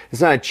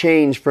not a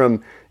change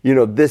from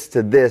this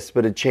to this,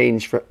 but a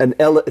change from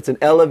it's an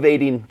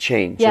elevating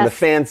change. Yes. And the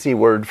fancy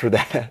word for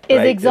that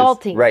is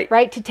exalting,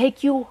 right? To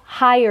take you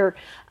higher.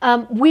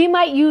 We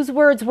might use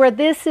words where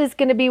this is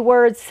going to be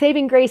words.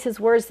 Saving grace is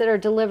words that are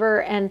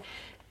deliver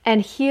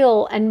and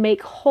heal and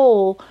make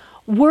whole.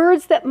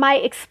 Words that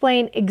might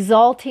explain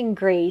exalting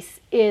grace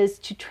is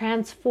to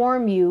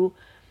transform you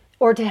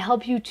or to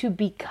help you to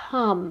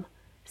become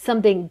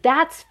something.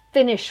 That's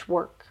finished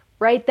work,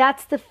 right?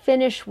 That's the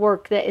finished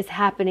work that is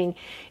happening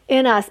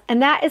in us.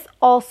 And that is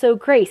also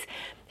grace.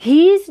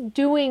 He's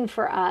doing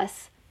for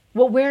us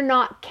what we're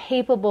not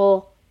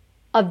capable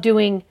of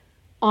doing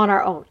on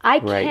our own.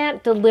 I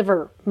can't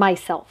deliver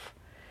myself.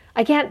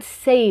 I can't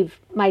save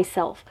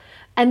myself.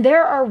 And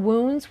there are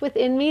wounds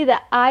within me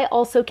that I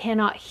also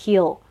cannot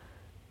heal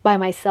by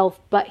myself,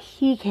 but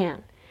he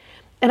can.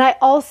 And I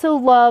also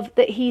love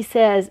that he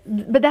says,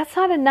 but that's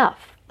not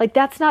enough. Like,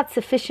 that's not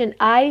sufficient.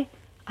 I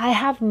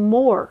have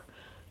more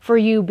for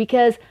you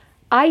because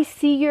I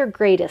see your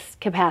greatest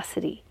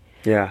capacity.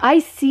 Yeah. I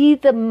see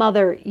the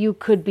mother you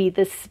could be,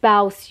 the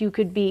spouse you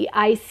could be.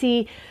 I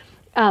see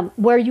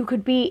where you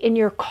could be in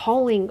your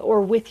calling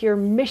or with your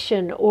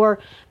mission or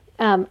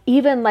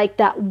even like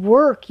that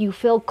work you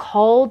feel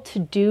called to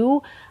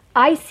do.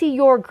 I see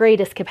your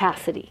greatest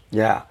capacity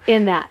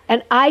in that.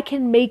 And I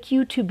can make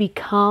you to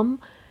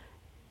become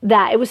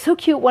that. It was so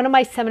cute. One of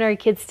my seminary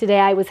kids today,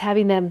 I was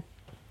having them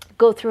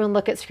go through and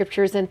look at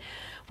scriptures. And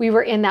we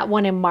were in that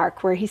one in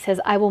Mark where he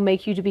says, I will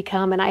make you to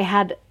become. And I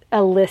had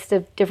a list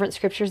of different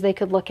scriptures they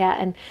could look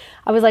at. And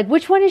I was like,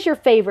 which one is your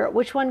favorite?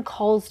 Which one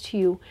calls to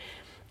you?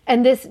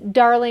 And this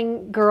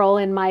darling girl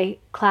in my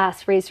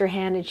class raised her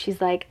hand and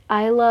she's like,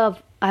 I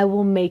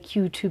will make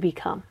you to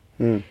become.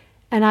 And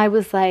I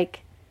was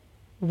like,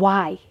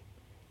 why?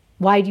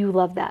 Why do you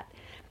love that?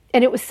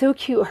 And it was so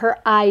cute. Her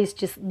eyes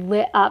just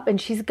lit up and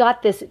she's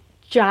got this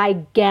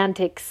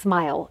gigantic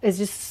smile. It's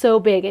just so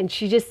big. And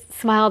she just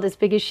smiled as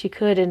big as she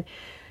could. And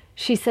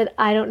she said,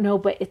 I don't know,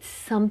 but it's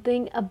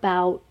something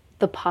about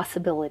the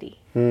possibility.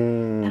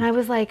 And I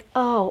was like,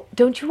 oh,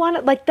 don't you want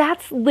to, like,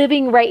 that's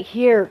living right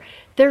here.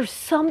 There's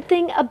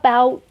something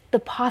about the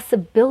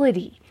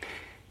possibility.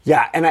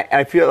 Yeah. And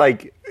I feel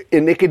like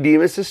in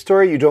Nicodemus'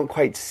 story, you don't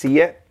quite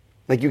see it.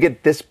 Like, you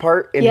get this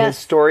part in his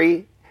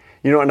story,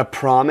 and a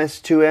promise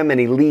to him, and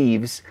he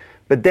leaves.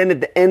 But then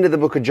at the end of the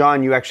book of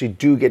John, you actually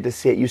do get to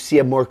see it. You see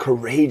a more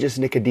courageous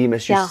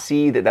Nicodemus. You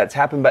see that that's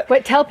happened.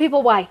 But tell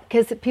people why,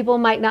 because people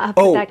might not have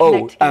put that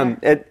connect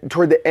together.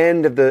 Toward the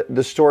end of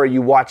the story,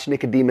 you watch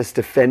Nicodemus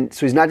defend.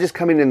 So he's not just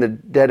coming in the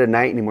dead of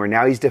night anymore.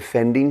 Now he's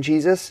defending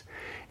Jesus.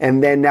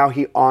 And then now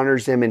he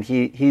honors him, and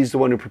he's the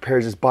one who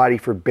prepares his body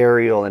for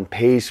burial and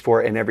pays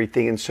for it and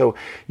everything. And so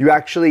you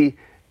actually,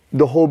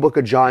 the whole book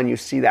of John, you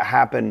see that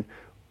happen,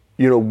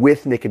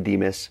 with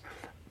Nicodemus.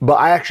 But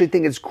I actually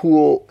think it's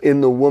cool in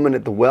the woman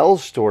at the well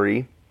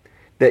story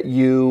that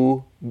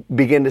you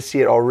begin to see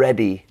it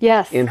already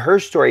in her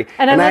story.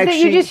 And I love that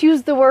you just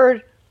used the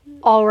word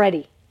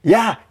already.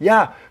 Yeah.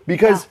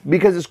 Because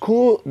it's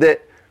cool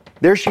that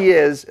there she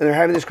is and they're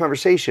having this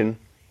conversation.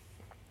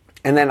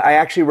 And then I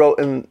actually wrote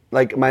in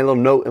like my little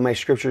note in my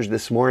scriptures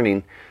this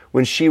morning,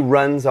 when she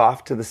runs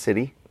off to the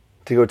city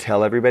to go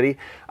tell everybody,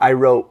 I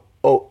wrote,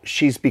 oh,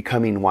 she's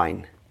becoming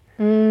wine.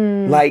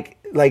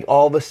 Like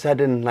all of a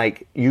sudden,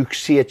 like you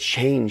see a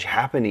change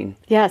happening.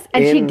 Yes,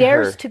 and she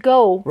dares to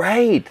go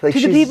like to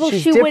the people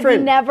she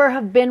would never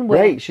have been with.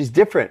 Right, she's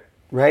different.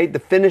 Right, the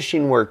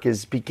finishing work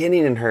is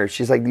beginning in her.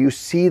 She's like, you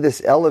see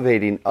this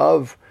elevating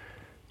of,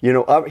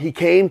 he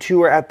came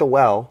to her at the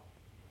well,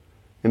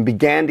 and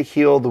began to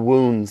heal the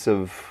wounds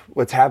of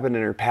what's happened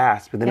in her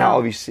past. But then Yeah. all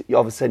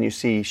of a sudden you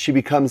see she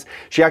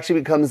actually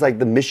becomes like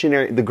the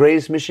missionary, the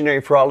greatest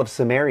missionary for all of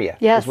Samaria.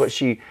 Yes.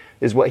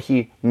 Is what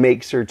he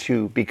makes her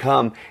to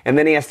become. And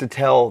then he has to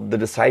tell the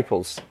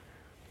disciples,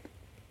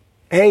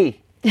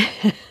 hey,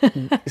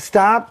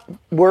 stop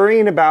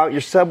worrying about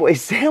your Subway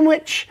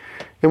sandwich.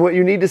 And what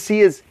you need to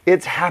see is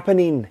it's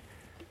happening.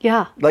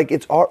 Yeah. Like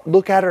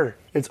look at her.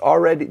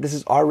 This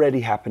is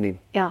already happening.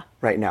 Yeah.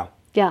 Right now.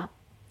 Yeah.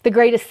 The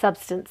greatest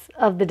substance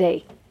of the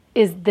day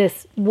is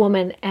this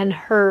woman and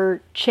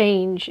her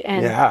change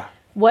and Yeah.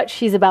 what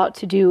she's about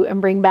to do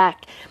and bring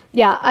back.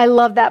 Yeah, I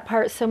love that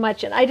part so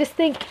much. And I just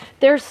think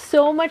there's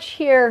so much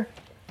here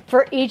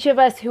for each of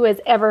us who has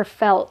ever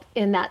felt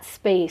in that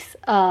space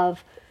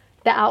of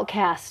the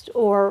outcast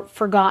or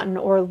forgotten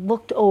or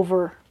looked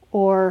over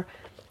or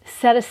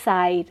set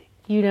aside,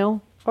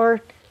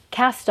 or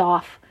cast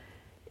off,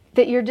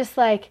 that you're just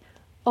like,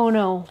 oh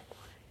no,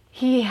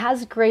 he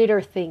has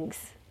greater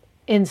things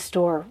in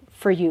store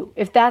for you.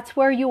 If that's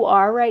where you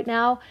are right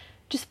now,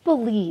 just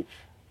believe.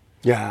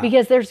 Yeah.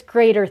 Because there's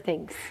greater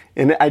things.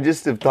 And I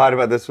just have thought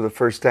about this for the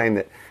first time,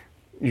 that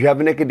you have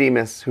a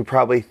Nicodemus who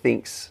probably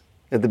thinks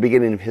at the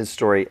beginning of his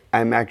story,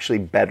 I'm actually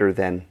better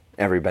than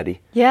everybody.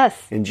 Yes.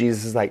 And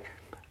Jesus is like,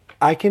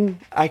 I can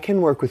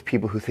work with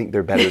people who think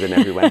they're better than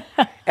everyone.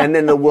 And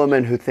then the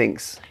woman who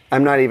thinks,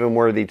 I'm not even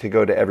worthy to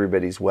go to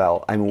everybody's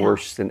well. I'm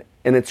worse than.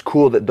 And it's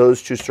cool that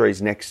those two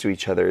stories next to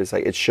each other is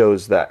like, it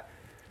shows that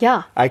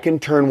Yeah. I can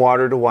turn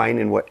water to wine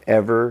in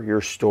whatever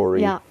your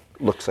story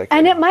looks like.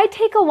 And it might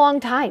take a long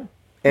time.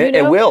 And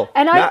it will.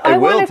 And I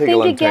will want to take a think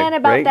long again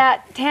time, about right?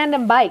 that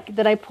tandem bike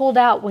that I pulled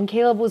out when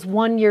Caleb was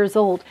 1 year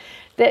old.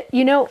 That,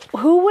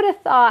 who would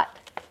have thought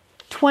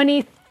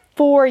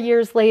 24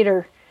 years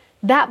later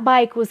that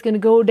bike was going to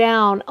go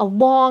down a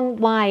long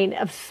line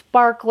of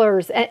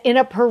sparklers in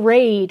a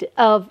parade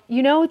of,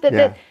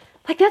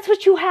 that's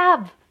what you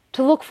have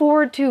to look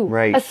forward to.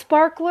 Right. A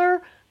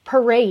sparkler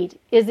parade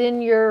is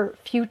in your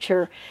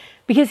future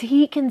because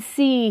he can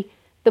see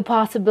the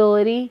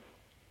possibility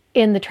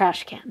in the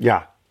trash can.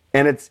 Yeah.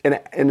 And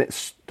it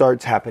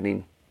starts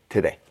happening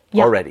today.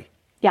 Yeah. Already.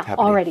 Yeah,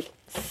 happening. already.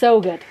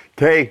 So good.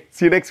 Okay.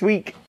 See you next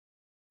week.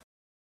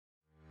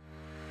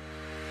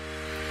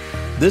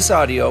 This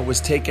audio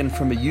was taken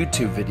from a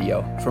YouTube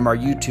video from our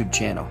YouTube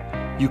channel.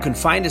 You can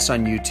find us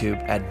on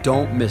YouTube at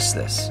Don't Miss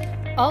This.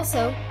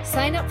 Also,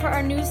 sign up for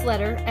our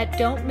newsletter at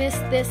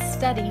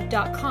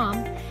don'tmissthisstudy.com,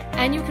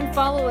 and you can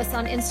follow us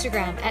on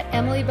Instagram at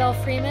Emily Bell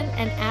Freeman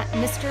and at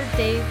Mr.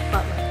 Dave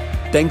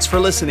Butler. Thanks for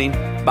listening.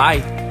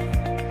 Bye.